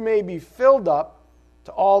 that you may be filled up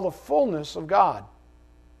to all the fullness of God.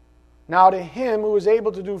 Now to him who is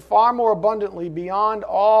able to do far more abundantly beyond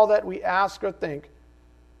all that we ask or think,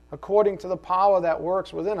 according to the power that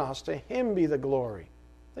works within us, to him be the glory.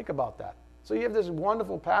 Think about that. So you have this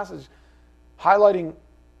wonderful passage highlighting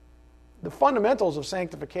the fundamentals of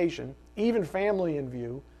sanctification, even family in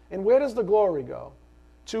view. And where does the glory go?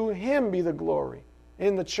 To him be the glory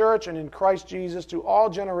in the church and in Christ Jesus to all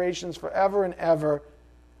generations forever and ever.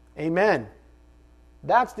 Amen.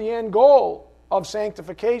 That's the end goal of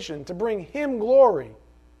sanctification, to bring him glory.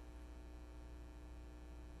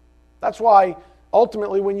 That's why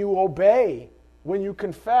ultimately when you obey, when you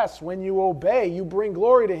confess, when you obey, you bring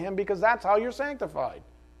glory to him, because that's how you're sanctified.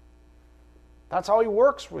 That's how he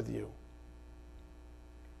works with you.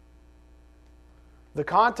 The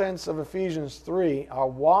contents of Ephesians 3 are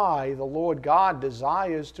why the Lord God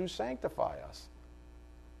desires to sanctify us.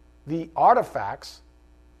 The artifacts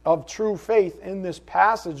of true faith in this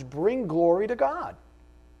passage bring glory to God.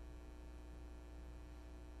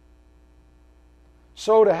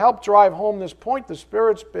 So to help drive home this point, the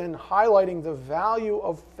Spirit's been highlighting the value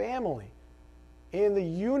of family in the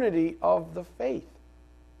unity of the faith.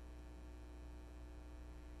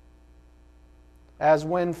 As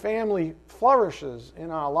when family flourishes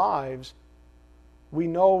in our lives, we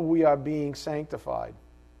know we are being sanctified.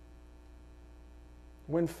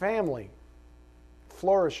 When family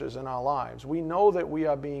flourishes in our lives, we know that we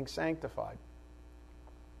are being sanctified,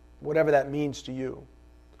 whatever that means to you.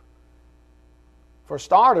 For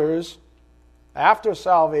starters, after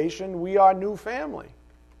salvation, we are new family.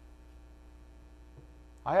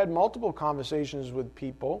 I had multiple conversations with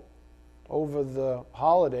people over the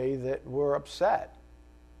holiday that were upset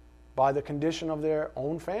by the condition of their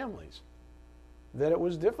own families, that it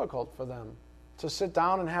was difficult for them to sit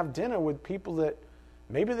down and have dinner with people that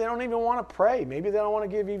maybe they don't even want to pray, maybe they don't want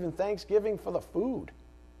to give even thanksgiving for the food.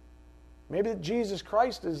 Maybe Jesus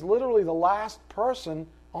Christ is literally the last person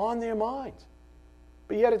on their minds.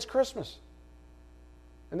 But yet it's Christmas.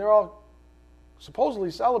 And they're all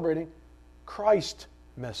supposedly celebrating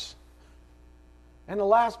Christmas. And the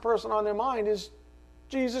last person on their mind is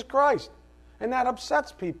Jesus Christ. And that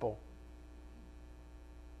upsets people.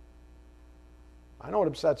 I know it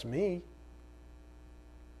upsets me.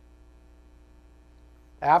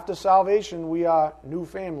 After salvation, we are new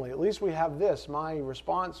family. At least we have this. My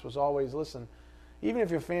response was always, listen, even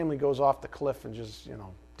if your family goes off the cliff and just,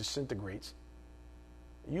 disintegrates,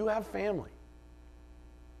 you have family.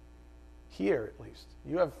 Here, at least.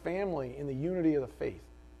 You have family in the unity of the faith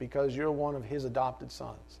because you're one of his adopted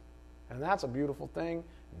sons. And that's a beautiful thing.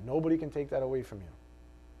 Nobody can take that away from you.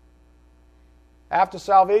 After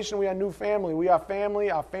salvation, we are new family. We are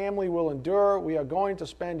family. Our family will endure. We are going to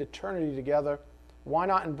spend eternity together. Why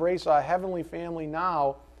not embrace our heavenly family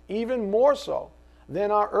now, even more so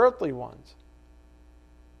than our earthly ones?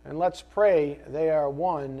 And let's pray they are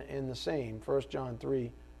one in the same. 1 John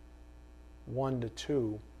 3,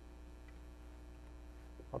 1-2.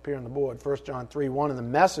 Up here on the board, 1 John 3, 1, and the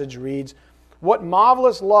Message reads, "What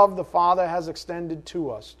marvelous love the Father has extended to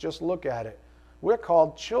us." Just look at it. We're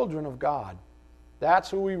called children of God. That's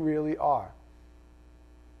who we really are.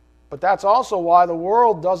 But that's also why the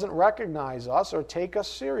world doesn't recognize us or take us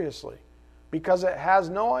seriously, because it has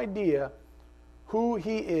no idea who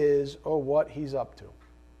he is or what he's up to.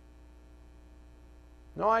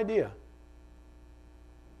 No idea.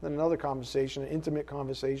 Then another conversation, an intimate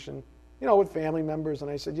conversation, with family members,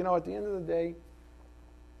 and I said, at the end of the day,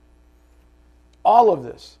 all of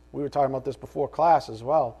this, we were talking about this before class as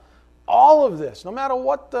well, all of this, no matter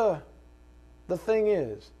what the thing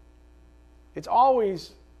is, it's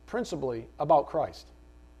always principally about Christ.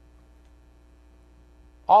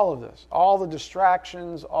 All of this, all the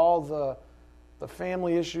distractions, all the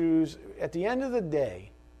family issues, at the end of the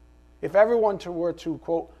day, if everyone were to,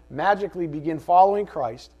 quote, magically begin following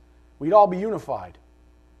Christ, we'd all be unified.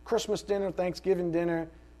 Christmas dinner, Thanksgiving dinner,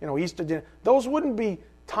 Easter dinner, those wouldn't be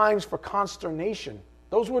times for consternation.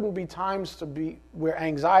 Those wouldn't be times to be where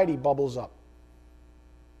anxiety bubbles up.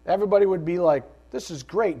 Everybody would be like, this is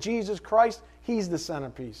great. Jesus Christ, He's the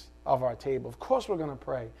centerpiece of our table. Of course we're going to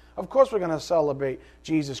pray. Of course we're going to celebrate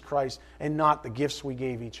Jesus Christ and not the gifts we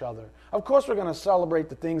gave each other. Of course we're going to celebrate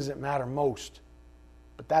the things that matter most.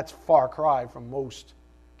 But that's far cry from most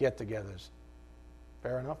get-togethers.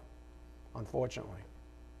 Fair enough? Unfortunately.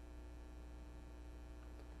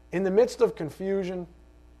 In the midst of confusion,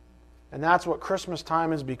 and that's what Christmas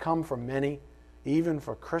time has become for many, even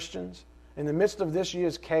for Christians, in the midst of this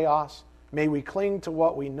year's chaos, may we cling to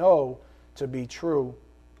what we know to be true.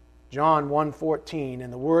 John 1:14,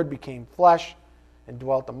 and the Word became flesh and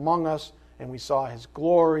dwelt among us, and we saw His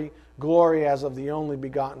glory, glory as of the only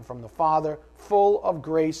begotten from the Father, full of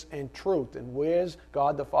grace and truth. And where's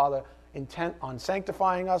God the Father intent on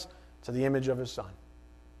sanctifying us? To the image of His Son.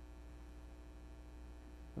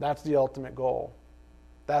 That's the ultimate goal.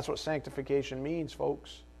 That's what sanctification means,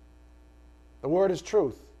 folks. The Word is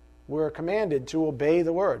truth. We're commanded to obey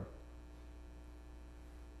the Word.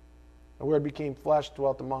 The Word became flesh,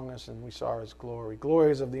 dwelt among us, and we saw His glory.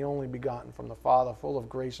 Glory is of the only begotten from the Father, full of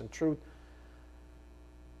grace and truth.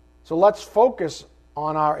 So let's focus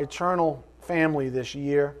on our eternal family this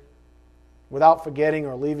year, without forgetting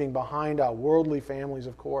or leaving behind our worldly families,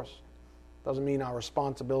 of course. Doesn't mean our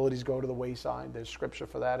responsibilities go to the wayside. There's scripture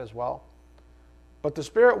for that as well. But the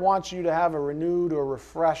Spirit wants you to have a renewed or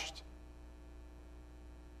refreshed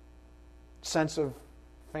sense of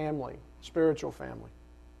family, spiritual family.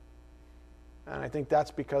 And I think that's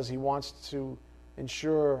because He wants to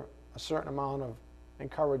ensure a certain amount of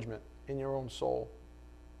encouragement in your own soul.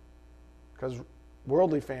 Because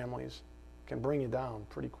worldly families can bring you down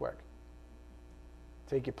pretty quick.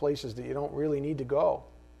 Take you places that you don't really need to go.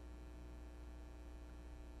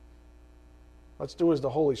 Let's do as the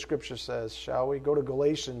Holy Scripture says, shall we? Go to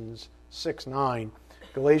Galatians 6:9.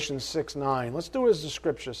 Galatians 6:9. Let's do as the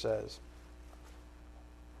Scripture says.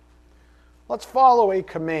 Let's follow a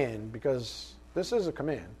command, because this is a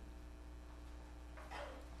command.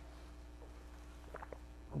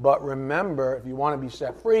 But remember, if you want to be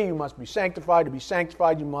set free, you must be sanctified. To be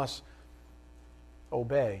sanctified, you must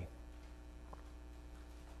obey.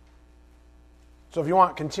 So if you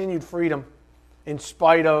want continued freedom, in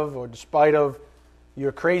spite of or despite of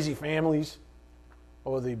your crazy families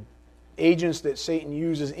or the agents that Satan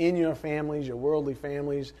uses in your families, your worldly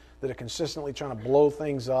families, that are consistently trying to blow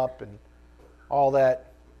things up and all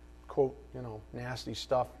that, quote, nasty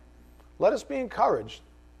stuff, let us be encouraged.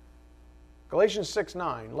 Galatians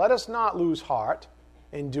 6:9, let us not lose heart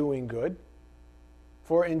in doing good,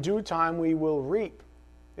 for in due time we will reap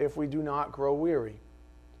if we do not grow weary.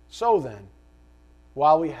 So then,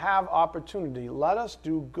 while we have opportunity, let us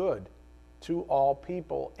do good to all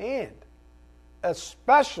people, and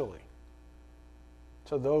especially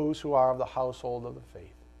to those who are of the household of the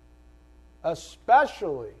faith.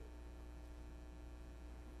 Especially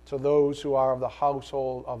to those who are of the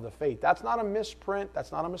household of the faith. That's not a misprint.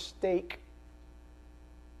 That's not a mistake.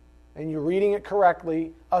 And you're reading it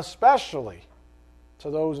correctly, especially to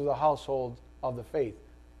those of the household of the faith.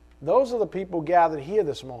 Those are the people gathered here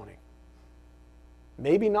this morning.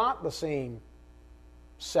 Maybe not the same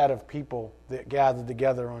set of people that gathered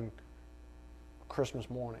together on Christmas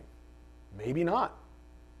morning. Maybe not.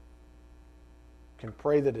 Can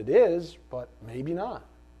pray that it is, but maybe not.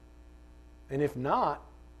 And if not,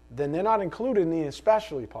 then they're not included in the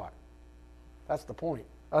especially part. That's the point.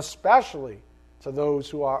 Especially to those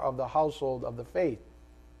who are of the household of the faith.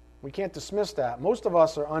 We can't dismiss that. Most of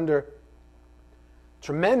us are under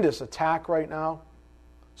tremendous attack right now.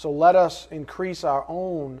 So let us increase our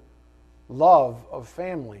own love of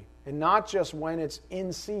family. And not just when it's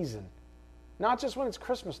in season. Not just when it's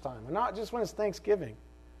Christmas time. Or not just when it's Thanksgiving.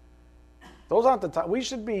 Those aren't the time. We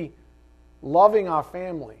should be loving our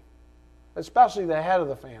family. Especially the head of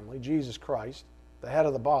the family, Jesus Christ, the head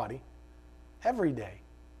of the body, every day.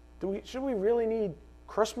 Should we really need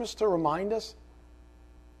Christmas to remind us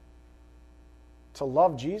to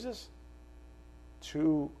love Jesus?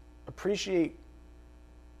 To appreciate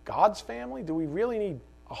God's family? Do we really need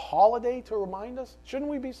a holiday to remind us? Shouldn't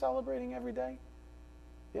we be celebrating every day?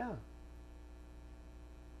 Yeah.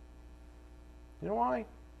 You know why?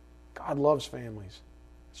 God loves families.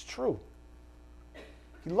 It's true.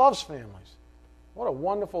 He loves families. What a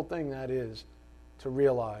wonderful thing that is to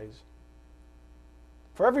realize.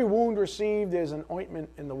 For every wound received, there's an ointment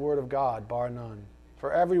in the Word of God, bar none.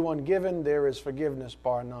 For everyone given, there is forgiveness,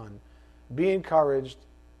 bar none. Be encouraged.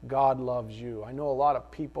 God loves you. I know a lot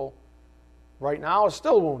of people right now are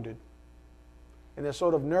still wounded, and they're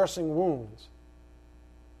sort of nursing wounds.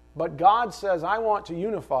 But God says, I want to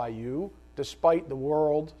unify you despite the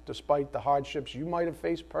world, despite the hardships you might have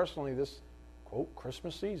faced personally this, quote,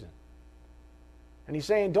 Christmas season. And he's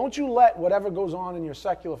saying, don't you let whatever goes on in your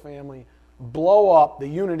secular family blow up the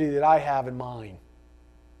unity that I have in mine.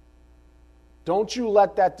 Don't you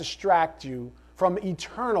let that distract you from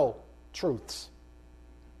eternal truths.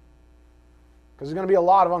 Because there's going to be a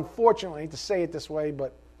lot of, unfortunately, I hate to say it this way,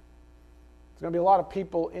 but there's going to be a lot of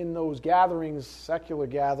people in those gatherings, secular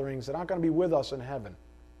gatherings, that aren't going to be with us in heaven.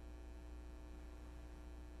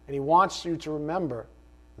 And he wants you to remember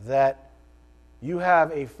that you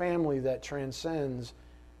have a family that transcends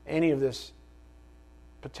any of this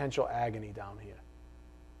potential agony down here.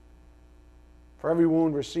 For every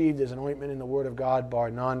wound received is an ointment in the Word of God, bar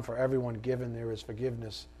none. For everyone given there is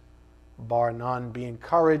forgiveness, bar none. Be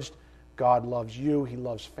encouraged. God loves you. He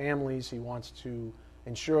loves families. He wants to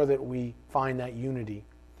ensure that we find that unity.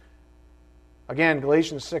 Again,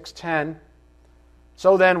 Galatians 6:10.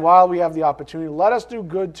 So then, while we have the opportunity, let us do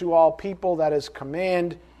good to all people, that is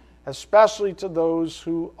command, especially to those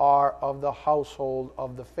who are of the household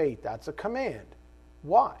of the faith. That's a command.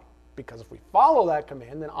 Why? Because if we follow that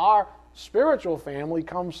command, then our spiritual family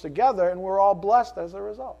comes together and we're all blessed as a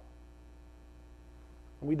result.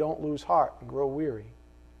 And we don't lose heart and grow weary.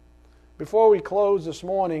 Before we close this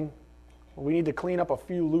morning, we need to clean up a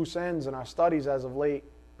few loose ends in our studies as of late.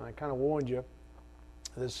 And I kind of warned you,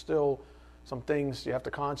 there's still some things you have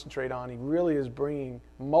to concentrate on. He really is bringing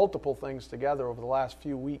multiple things together over the last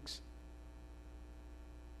few weeks.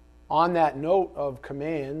 On that note of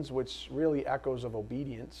commands, which really echoes of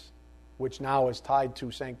obedience, which now is tied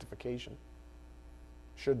to sanctification,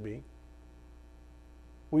 should be.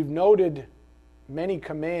 We've noted many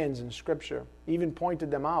commands in Scripture, even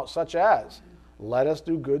pointed them out, such as, let us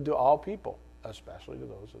do good to all people, especially to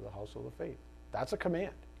those of the household of faith. That's a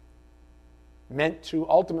command, meant to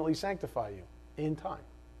ultimately sanctify you in time.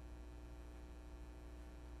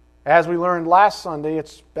 As we learned last Sunday,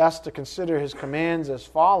 it's best to consider his commands as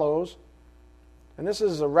follows. And this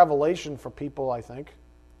is a revelation for people, I think.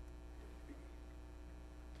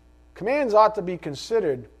 Commands ought to be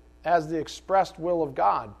considered as the expressed will of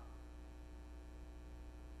God.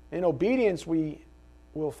 In obedience, we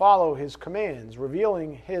will follow his commands,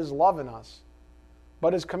 revealing his love in us.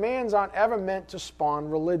 But his commands aren't ever meant to spawn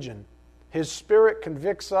religion. His Spirit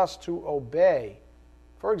convicts us to obey,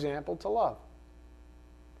 for example, to love.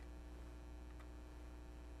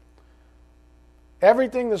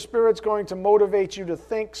 Everything the Spirit's going to motivate you to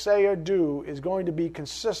think, say, or do is going to be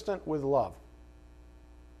consistent with love.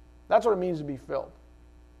 That's what it means to be filled.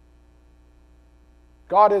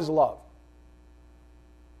 God is love.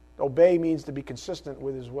 Obey means to be consistent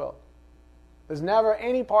with his will. There's never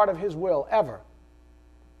any part of his will, ever,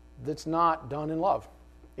 that's not done in love.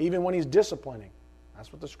 Even when he's disciplining.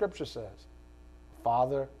 That's what the Scripture says. A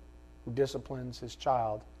father who disciplines his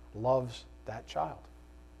child loves that child.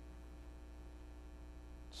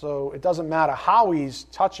 So it doesn't matter how he's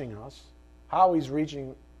touching us, how he's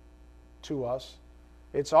reaching to us.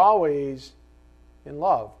 It's always in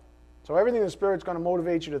love. So everything the Spirit's going to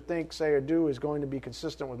motivate you to think, say, or do is going to be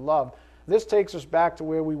consistent with love. This takes us back to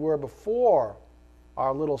where we were before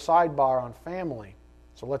our little sidebar on family.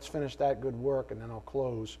 So let's finish that good work and then I'll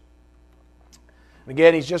close. And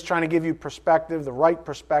again, he's just trying to give you perspective, the right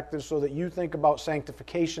perspective, so that you think about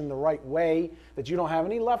sanctification the right way, that you don't have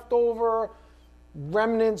any leftover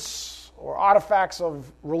remnants or artifacts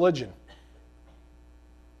of religion.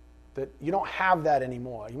 That you don't have that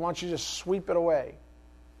anymore. He wants you to sweep it away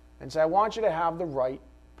and say, I want you to have the right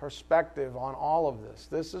perspective on all of this.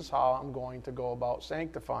 This is how I'm going to go about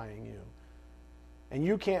sanctifying you. And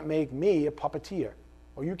you can't make me a puppeteer,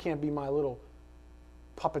 or you can't be my little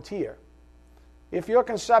puppeteer. If your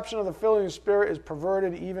conception of the filling of the Spirit is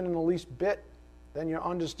perverted even in the least bit, then your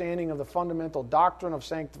understanding of the fundamental doctrine of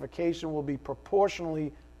sanctification will be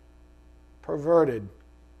proportionally perverted.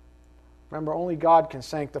 Remember, only God can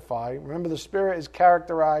sanctify. Remember, the Spirit is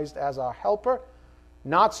characterized as our helper,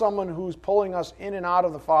 not someone who's pulling us in and out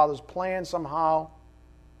of the Father's plan somehow.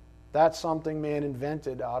 That's something man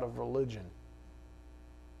invented out of religion.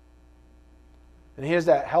 And here's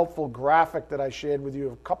that helpful graphic that I shared with you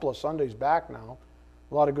a couple of Sundays back now.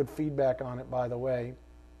 A lot of good feedback on it, by the way.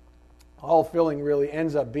 All filling really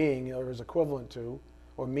ends up being, or is equivalent to,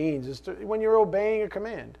 or means, is to, when you're obeying a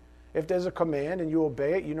command. If there's a command and you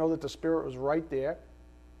obey it, you know that the Spirit was right there,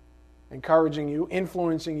 encouraging you,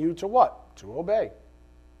 influencing you to what? To obey.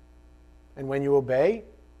 And when you obey,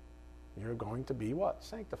 you're going to be what?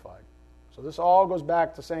 Sanctified. So this all goes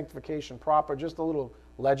back to sanctification proper. Just a little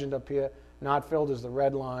legend up here. Not filled is the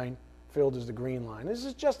red line. filled is the green line. This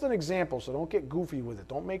is just an example, so don't get goofy with it.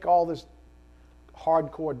 Don't make all this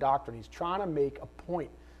hardcore doctrine. He's trying to make a point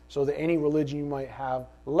so that any religion you might have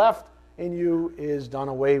left in you is done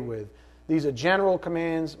away with. These are general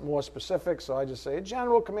commands, more specific, so I just say a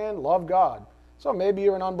general command, love God. So maybe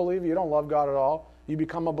you're an unbeliever, you don't love God at all. You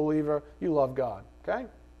become a believer, you love God. Okay?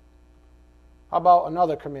 How about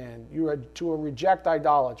another command? You are to reject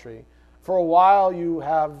idolatry. For a while you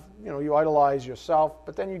idolize yourself,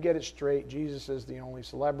 but then you get it straight. Jesus is the only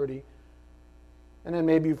celebrity. And then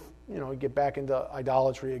maybe you get back into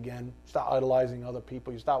idolatry again, start idolizing other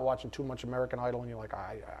people. You start watching too much American Idol, and you're like,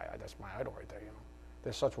 that's my idol right there.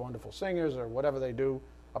 They're such wonderful singers, or whatever they do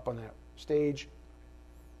up on that stage.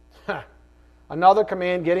 Another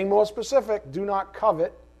command, getting more specific, do not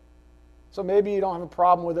covet. So maybe you don't have a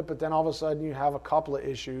problem with it, but then all of a sudden you have a couple of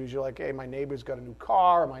issues. You're like, hey, my neighbor's got a new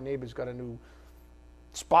car, or my neighbor's got a new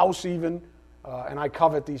spouse even, and I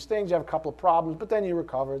covet these things. You have a couple of problems, but then you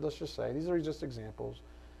recover. Let's just say. These are just examples.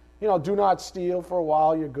 Do not steal. For a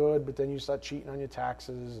while you're good, but then you start cheating on your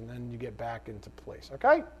taxes, and then you get back into place.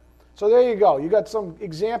 Okay? So there you go. You got some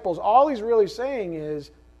examples. All he's really saying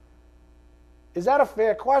is that a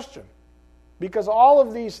fair question? Because all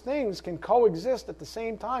of these things can coexist at the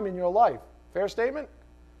same time in your life. Fair statement?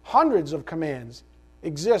 Hundreds of commands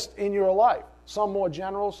exist in your life. Some more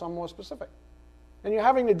general, some more specific. And you're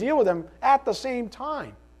having to deal with them at the same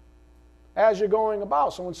time as you're going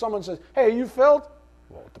about. So when someone says, hey, are you filled?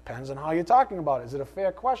 Well, it depends on how you're talking about it. Is it a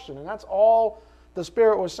fair question? And that's all the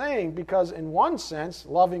Spirit was saying, because in one sense,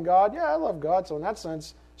 loving God, yeah, I love God. So in that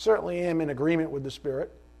sense, certainly am in agreement with the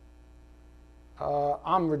Spirit.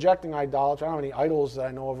 I'm rejecting idolatry. I don't have any idols that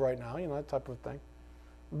I know of right now, that type of thing.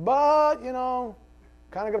 But, kind of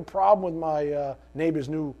got a problem with my neighbor's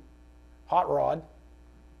new hot rod.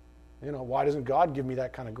 Why doesn't God give me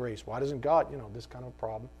that kind of grace? Why doesn't God, this kind of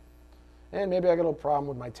problem? And maybe I got a little problem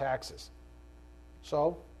with my taxes.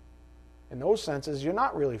 So, in those senses, you're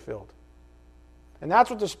not really filled. And that's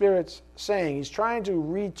what the Spirit's saying. He's trying to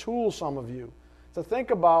retool some of you to think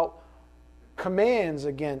about commands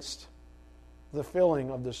against the filling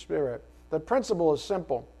of the Spirit. The principle is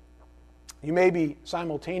simple. You may be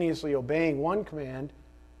simultaneously obeying one command,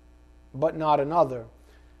 but not another.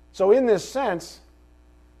 So in this sense,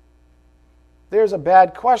 there's a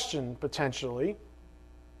bad question, potentially,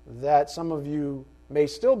 that some of you may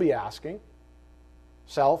still be asking,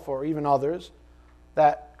 self or even others.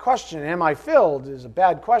 That question, am I filled, is a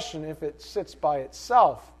bad question if it sits by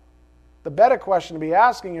itself. The better question to be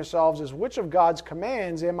asking yourselves is, which of God's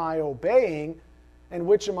commands am I obeying and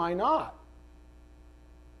which am I not?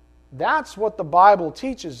 That's what the Bible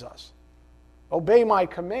teaches us. Obey my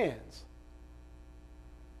commands.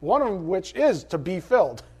 One of them which is to be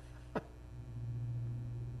filled.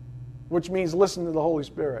 Which means listen to the Holy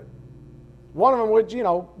Spirit. One of them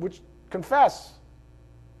which confess,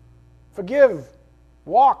 forgive,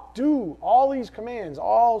 walk, do, all these commands,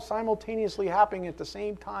 all simultaneously happening at the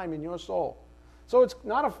same time in your soul. So it's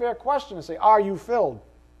not a fair question to say, are you filled?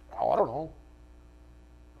 Oh, I don't know.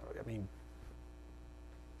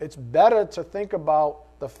 It's better to think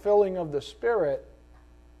about the filling of the Spirit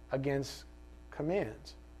against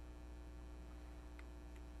commands.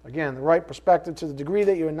 Again, the right perspective: to the degree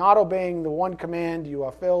that you are not obeying the one command, you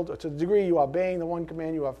are filled. Or to the degree you are obeying the one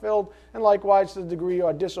command, you are filled. And likewise, to the degree you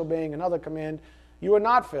are disobeying another command, you are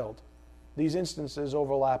not filled. These instances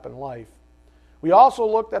overlap in life. We also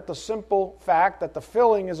looked at the simple fact that the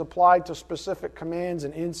filling is applied to specific commands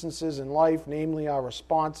and instances in life, namely our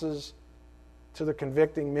responses to the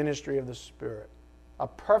convicting ministry of the Spirit. A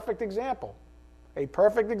perfect example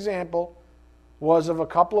was of a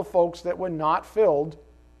couple of folks that were not filled,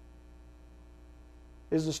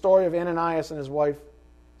 is the story of Ananias and his wife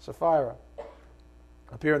Sapphira.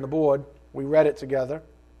 Up here on the board, we read it together.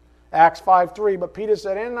 Acts 5:3, but Peter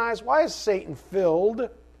said, Ananias, why is Satan filled,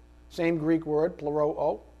 same Greek word,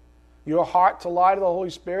 pleroo, your heart to lie to the Holy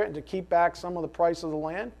Spirit and to keep back some of the price of the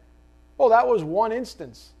land? Well, that was one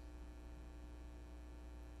instance.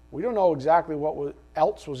 We don't know exactly what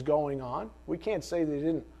else was going on. We can't say that he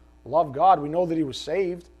didn't love God. We know that he was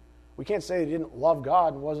saved. We can't say that he didn't love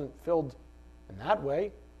God and wasn't filled in that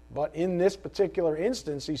way. But in this particular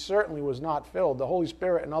instance, he certainly was not filled. The Holy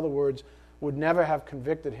Spirit, in other words, would never have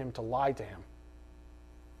convicted him to lie to him.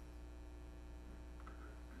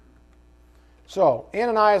 So,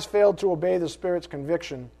 Ananias failed to obey the Spirit's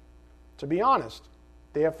conviction, to be honest.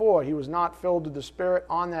 Therefore, he was not filled with the Spirit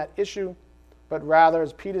on that issue, but rather,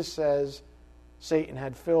 as Peter says, Satan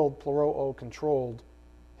had filled, pleroo, controlled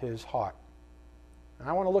his heart. And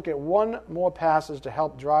I want to look at one more passage to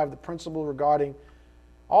help drive the principle regarding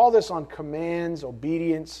all this on commands,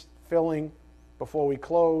 obedience, filling before we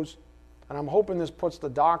close. And I'm hoping this puts the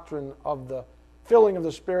doctrine of the filling of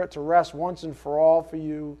the Spirit to rest once and for all for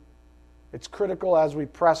you. It's critical as we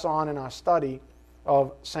press on in our study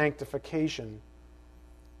of sanctification.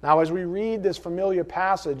 Now, as we read this familiar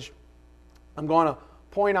passage, I'm going to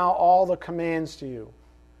point out all the commands to you.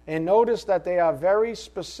 And notice that they are very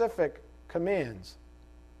specific commands,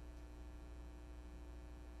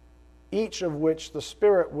 each of which the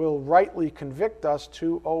Spirit will rightly convict us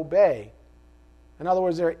to obey. In other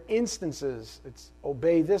words, there are instances. It's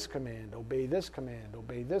obey this command, obey this command,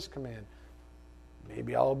 obey this command.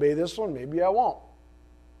 Maybe I'll obey this one, maybe I won't.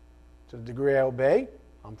 To the degree I obey,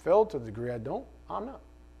 I'm filled. To the degree I don't, I'm not.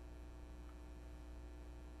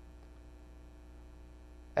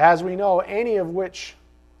 As we know, any of which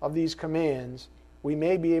of these commands, we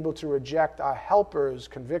may be able to reject our helper's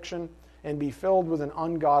conviction and be filled with an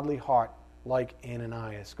ungodly heart like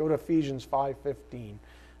Ananias. Go to Ephesians 5:15.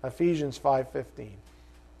 Ephesians 5:15.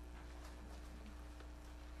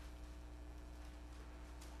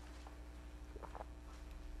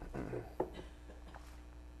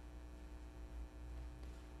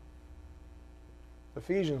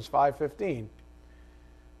 Ephesians 5:15.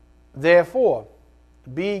 Therefore,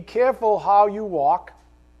 be careful how you walk,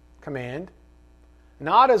 command,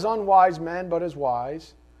 not as unwise men, but as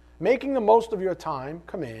wise, making the most of your time,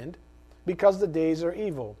 command, because the days are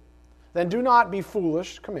evil. Then do not be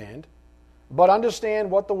foolish, command, but understand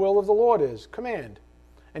what the will of the Lord is, command.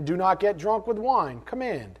 And do not get drunk with wine,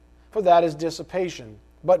 command, for that is dissipation,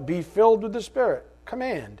 but be filled with the Spirit,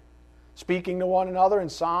 command. Speaking to one another in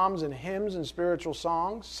psalms and hymns and spiritual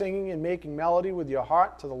songs, singing and making melody with your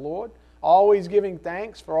heart to the Lord, always giving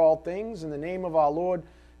thanks for all things in the name of our Lord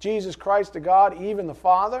Jesus Christ to God, even the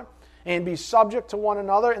Father, and be subject to one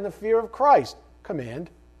another in the fear of Christ, command.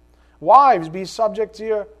 Wives, be subject to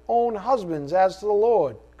your own husbands as to the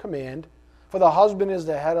Lord, command. For the husband is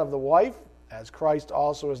the head of the wife, as Christ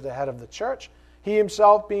also is the head of the church, he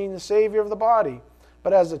himself being the Savior of the body.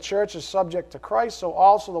 But as the church is subject to Christ, so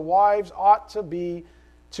also the wives ought to be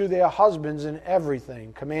to their husbands in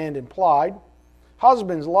everything. Command implied.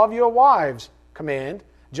 Husbands, love your wives, command,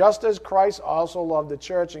 just as Christ also loved the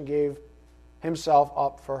church and gave himself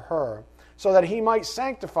up for her, so that he might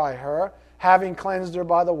sanctify her, having cleansed her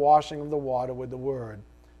by the washing of the water with the word,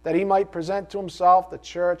 that he might present to himself the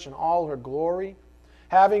church in all her glory,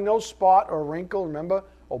 having no spot or wrinkle. Remember,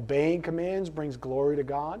 obeying commands brings glory to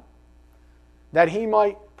God. That he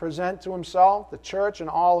might present to himself the church in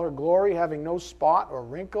all her glory, having no spot or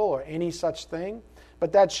wrinkle or any such thing,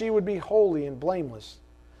 but that she would be holy and blameless.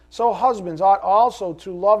 So husbands ought also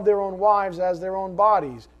to love their own wives as their own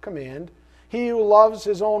bodies. Command. He who loves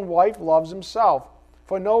his own wife loves himself.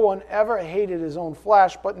 For no one ever hated his own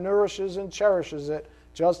flesh, but nourishes and cherishes it,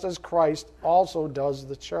 just as Christ also does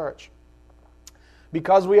the church.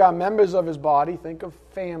 Because we are members of his body, think of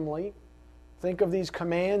family. Think of these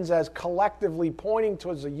commands as collectively pointing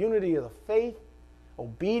towards the unity of the faith,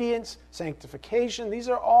 obedience, sanctification. These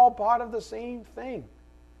are all part of the same thing.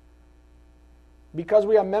 Because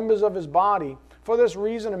we are members of his body, for this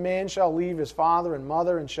reason a man shall leave his father and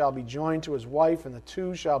mother and shall be joined to his wife, and the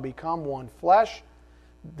two shall become one flesh.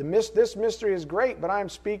 This mystery is great, but I am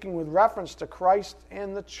speaking with reference to Christ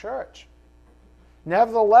and the church.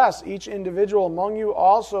 Nevertheless, each individual among you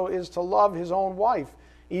also is to love his own wife,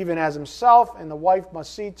 even as himself, and the wife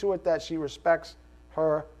must see to it that she respects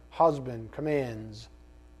her husband. Commands.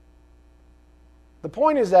 The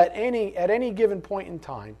point is that at any given point in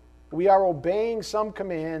time, we are obeying some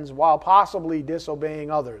commands while possibly disobeying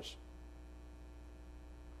others.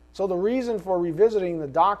 So the reason for revisiting the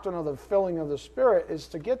doctrine of the filling of the Spirit is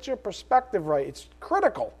to get your perspective right. It's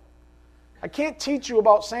critical. I can't teach you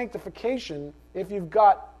about sanctification if you've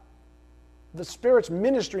got the Spirit's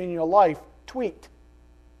ministry in your life tweaked.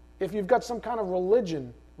 If you've got some kind of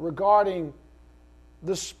religion regarding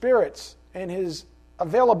the Spirit's and his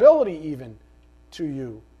availability even to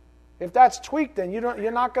you. If that's tweaked, then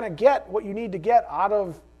you're not going to get what you need to get out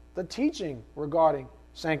of the teaching regarding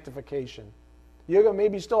sanctification. You're going to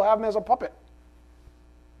maybe still have him as a puppet.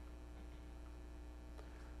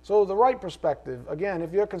 So the right perspective, again,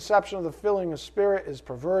 if your conception of the filling of Spirit is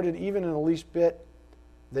perverted even in the least bit,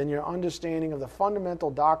 then your understanding of the fundamental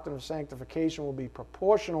doctrine of sanctification will be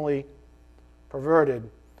proportionally perverted.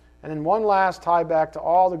 And then one last tie back to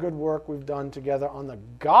all the good work we've done together on the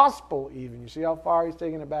gospel even. You see how far he's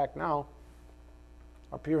taking it back now?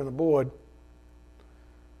 Up here on the board.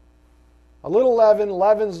 A little leaven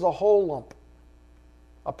leavens the whole lump.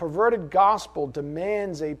 A perverted gospel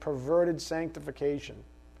demands a perverted sanctification.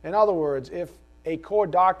 In other words, if a core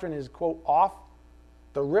doctrine is, quote, off,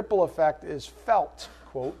 the ripple effect is felt,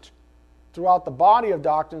 quote, throughout the body of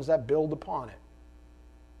doctrines that build upon it.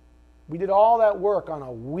 We did all that work on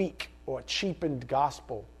a weak or cheapened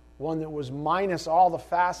gospel, one that was minus all the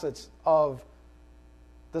facets of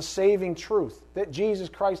the saving truth that Jesus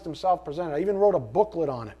Christ himself presented. I even wrote a booklet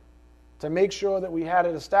on it to make sure that we had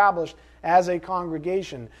it established as a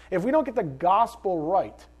congregation. If we don't get the gospel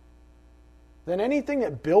right, then anything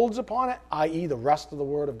that builds upon it, i.e. the rest of the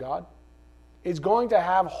Word of God, is going to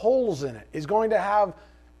have holes in it, is going to have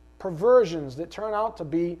perversions that turn out to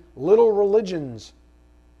be little religions.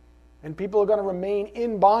 And people are going to remain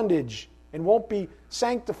in bondage and won't be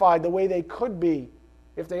sanctified the way they could be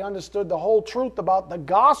if they understood the whole truth about the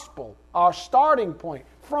gospel, our starting point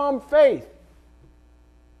from faith.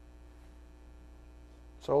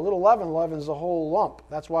 So a little leaven leavens the whole lump.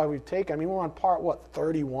 That's why we've taken, we're on part,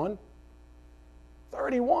 31?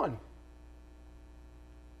 31.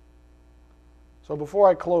 So before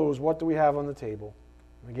I close, what do we have on the table?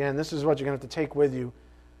 Again, this is what you're going to have to take with you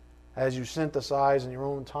as you synthesize in your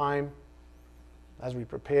own time, as we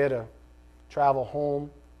prepare to travel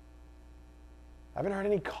home. I haven't heard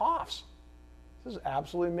any coughs. This is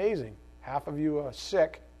absolutely amazing. Half of you are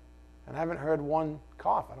sick, and I haven't heard one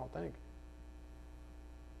cough, I don't think.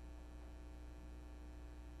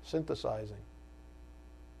 Synthesizing.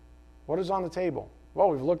 What is on the table? Well,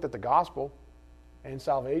 we've looked at the gospel and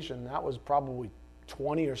salvation. That was probably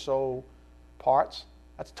 20 or so parts.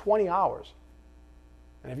 That's 20 hours.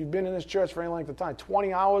 And if you've been in this church for any length of time,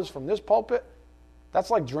 20 hours from this pulpit, that's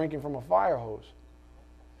like drinking from a fire hose.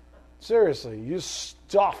 Seriously, you're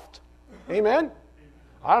stuffed. Amen?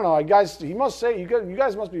 I don't know, you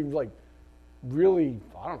guys must be like really,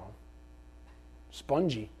 I don't know,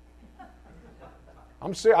 spongy.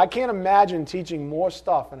 I'm serious. I can't imagine teaching more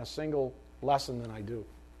stuff in a single lesson than I do.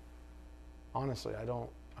 Honestly, I don't.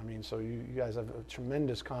 So you guys have a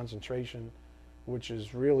tremendous concentration, which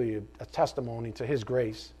is really a testimony to His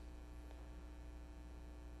grace.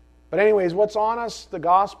 But anyways, what's on us? The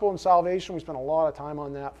gospel and salvation. We spent a lot of time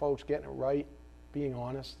on that, folks, getting it right, being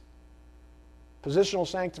honest. Positional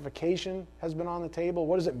sanctification has been on the table.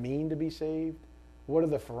 What does it mean to be saved? What are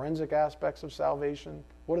the forensic aspects of salvation?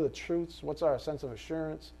 What are the truths? What's our sense of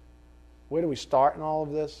assurance? Where do we start in all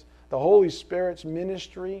of this? The Holy Spirit's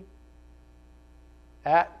ministry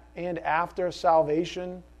at and after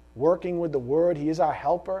salvation, working with the Word. He is our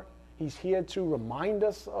helper. He's here to remind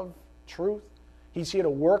us of truth. He's here to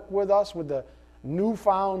work with us with the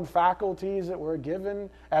newfound faculties that we're given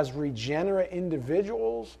as regenerate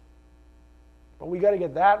individuals. But we got to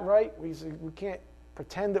get that right. We can't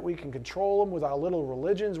pretend that we can control Him with our little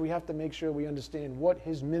religions. We have to make sure we understand what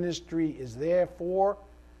His ministry is there for.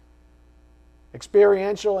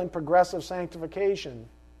 Experiential and progressive sanctification.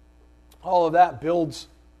 All of that builds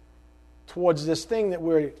towards this thing that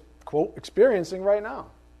we're, quote, experiencing right now.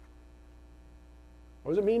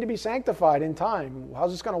 What does it mean to be sanctified in time?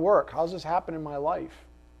 How's this going to work? How's this happen in my life?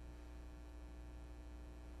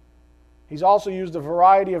 He's also used a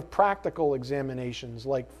variety of practical examinations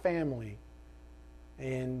like family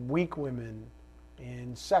and weak women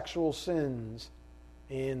and sexual sins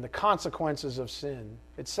and the consequences of sin,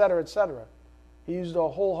 etc., etc. He used a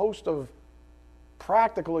whole host of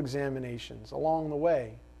practical examinations along the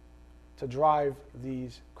way to drive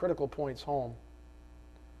these critical points home.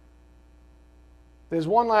 There's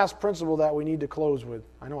one last principle that we need to close with.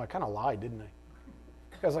 I know I kind of lied, didn't I?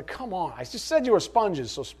 I was like, come on, I just said you were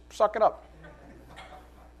sponges, so suck it up.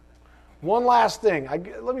 One last thing.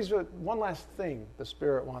 One last thing the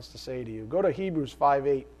Spirit wants to say to you. Go to Hebrews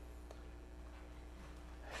 5:8.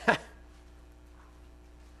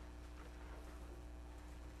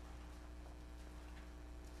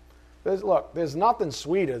 There's nothing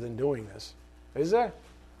sweeter than doing this, is there?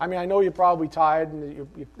 I know you're probably tired and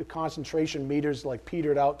your concentration meter's like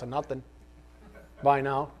petered out to nothing by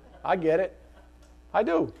now. I get it. I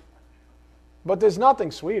do. But there's nothing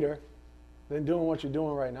sweeter than doing what you're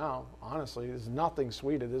doing right now. Honestly, there's nothing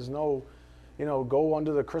sweeter. There's no, go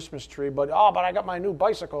under the Christmas tree, but I got my new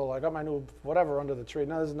bicycle. I got my new whatever under the tree.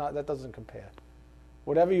 No, that doesn't compare.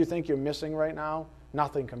 Whatever you think you're missing right now,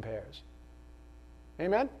 nothing compares.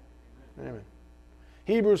 Amen? Amen.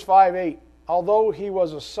 Hebrews 5:8. Although he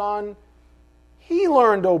was a son, he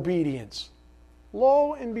learned obedience.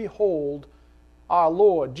 Lo and behold, our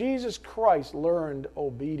Lord Jesus Christ learned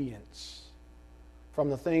obedience from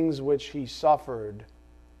the things which he suffered.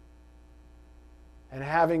 And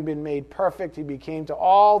having been made perfect, he became to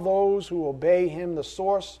all those who obey him the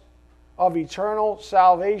source of eternal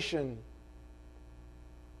salvation,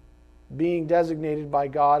 being designated by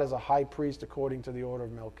God as a high priest according to the order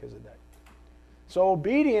of Melchizedek. So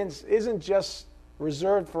obedience isn't just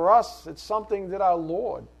reserved for us. It's something that our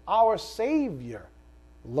Lord, our Savior,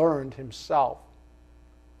 learned himself.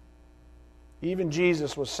 Even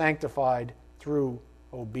Jesus was sanctified through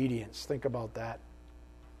obedience. Think about that.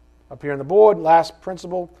 Up here on the board, last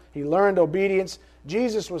principle, he learned obedience.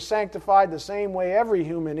 Jesus was sanctified the same way every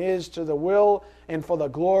human is, to the will and for the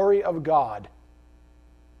glory of God.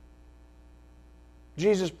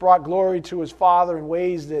 Jesus brought glory to his Father in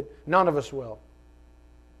ways that none of us will.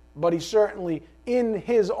 But he certainly, in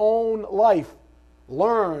his own life,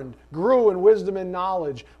 learned, grew in wisdom and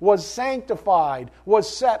knowledge, was sanctified,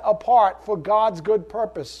 was set apart for God's good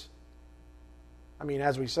purpose. I mean,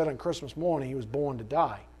 as we said on Christmas morning, he was born to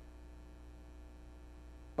die.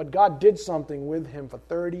 But God did something with him for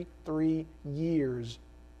 33 years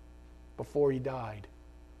before he died.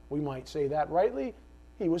 We might say that rightly.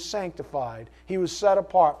 He was sanctified. He was set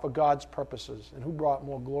apart for God's purposes. And who brought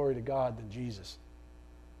more glory to God than Jesus?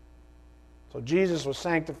 So Jesus was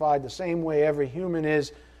sanctified the same way every human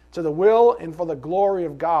is, to the will and for the glory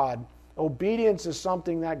of God. Obedience is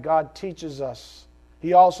something that God teaches us.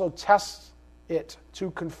 He also tests it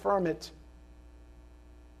to confirm it.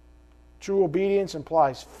 True obedience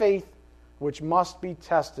implies faith, which must be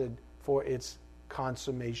tested for its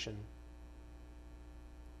consummation.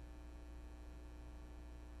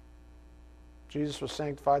 Jesus was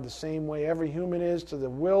sanctified the same way every human is, to the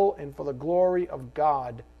will and for the glory of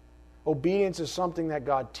God. Obedience is something that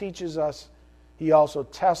God teaches us. He also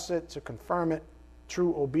tests it to confirm it.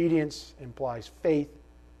 True obedience implies faith,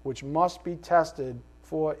 which must be tested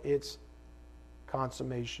for its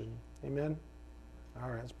consummation. Amen? All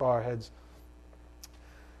right, let's bow our heads.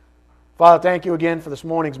 Father, thank you again for this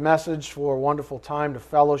morning's message, for a wonderful time to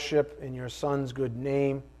fellowship in your Son's good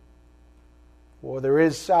name. For there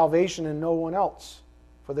is salvation in no one else,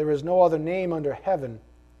 for there is no other name under heaven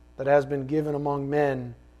that has been given among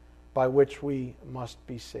men by which we must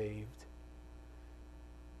be saved.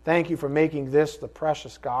 Thank you for making this the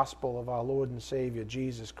precious gospel of our Lord and Savior,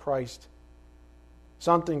 Jesus Christ,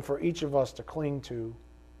 something for each of us to cling to,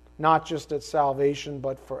 not just at salvation,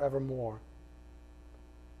 but forevermore.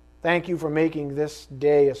 Thank you for making this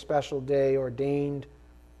day a special day ordained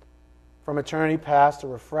from eternity past to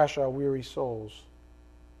refresh our weary souls.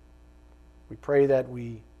 We pray that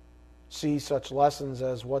we see such lessons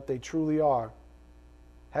as what they truly are,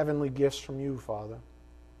 heavenly gifts from you, Father.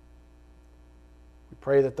 We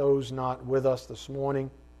pray that those not with us this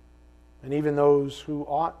morning, and even those who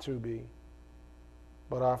ought to be,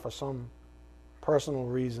 but are for some personal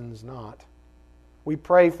reasons not, we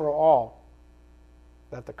pray for all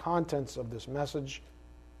that the contents of this message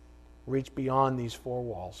reach beyond these four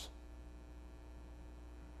walls.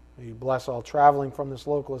 May you bless all traveling from this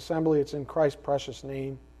local assembly. It's in Christ's precious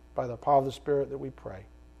name, by the power of the Spirit, that we pray.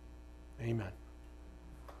 Amen.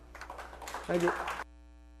 Thank you.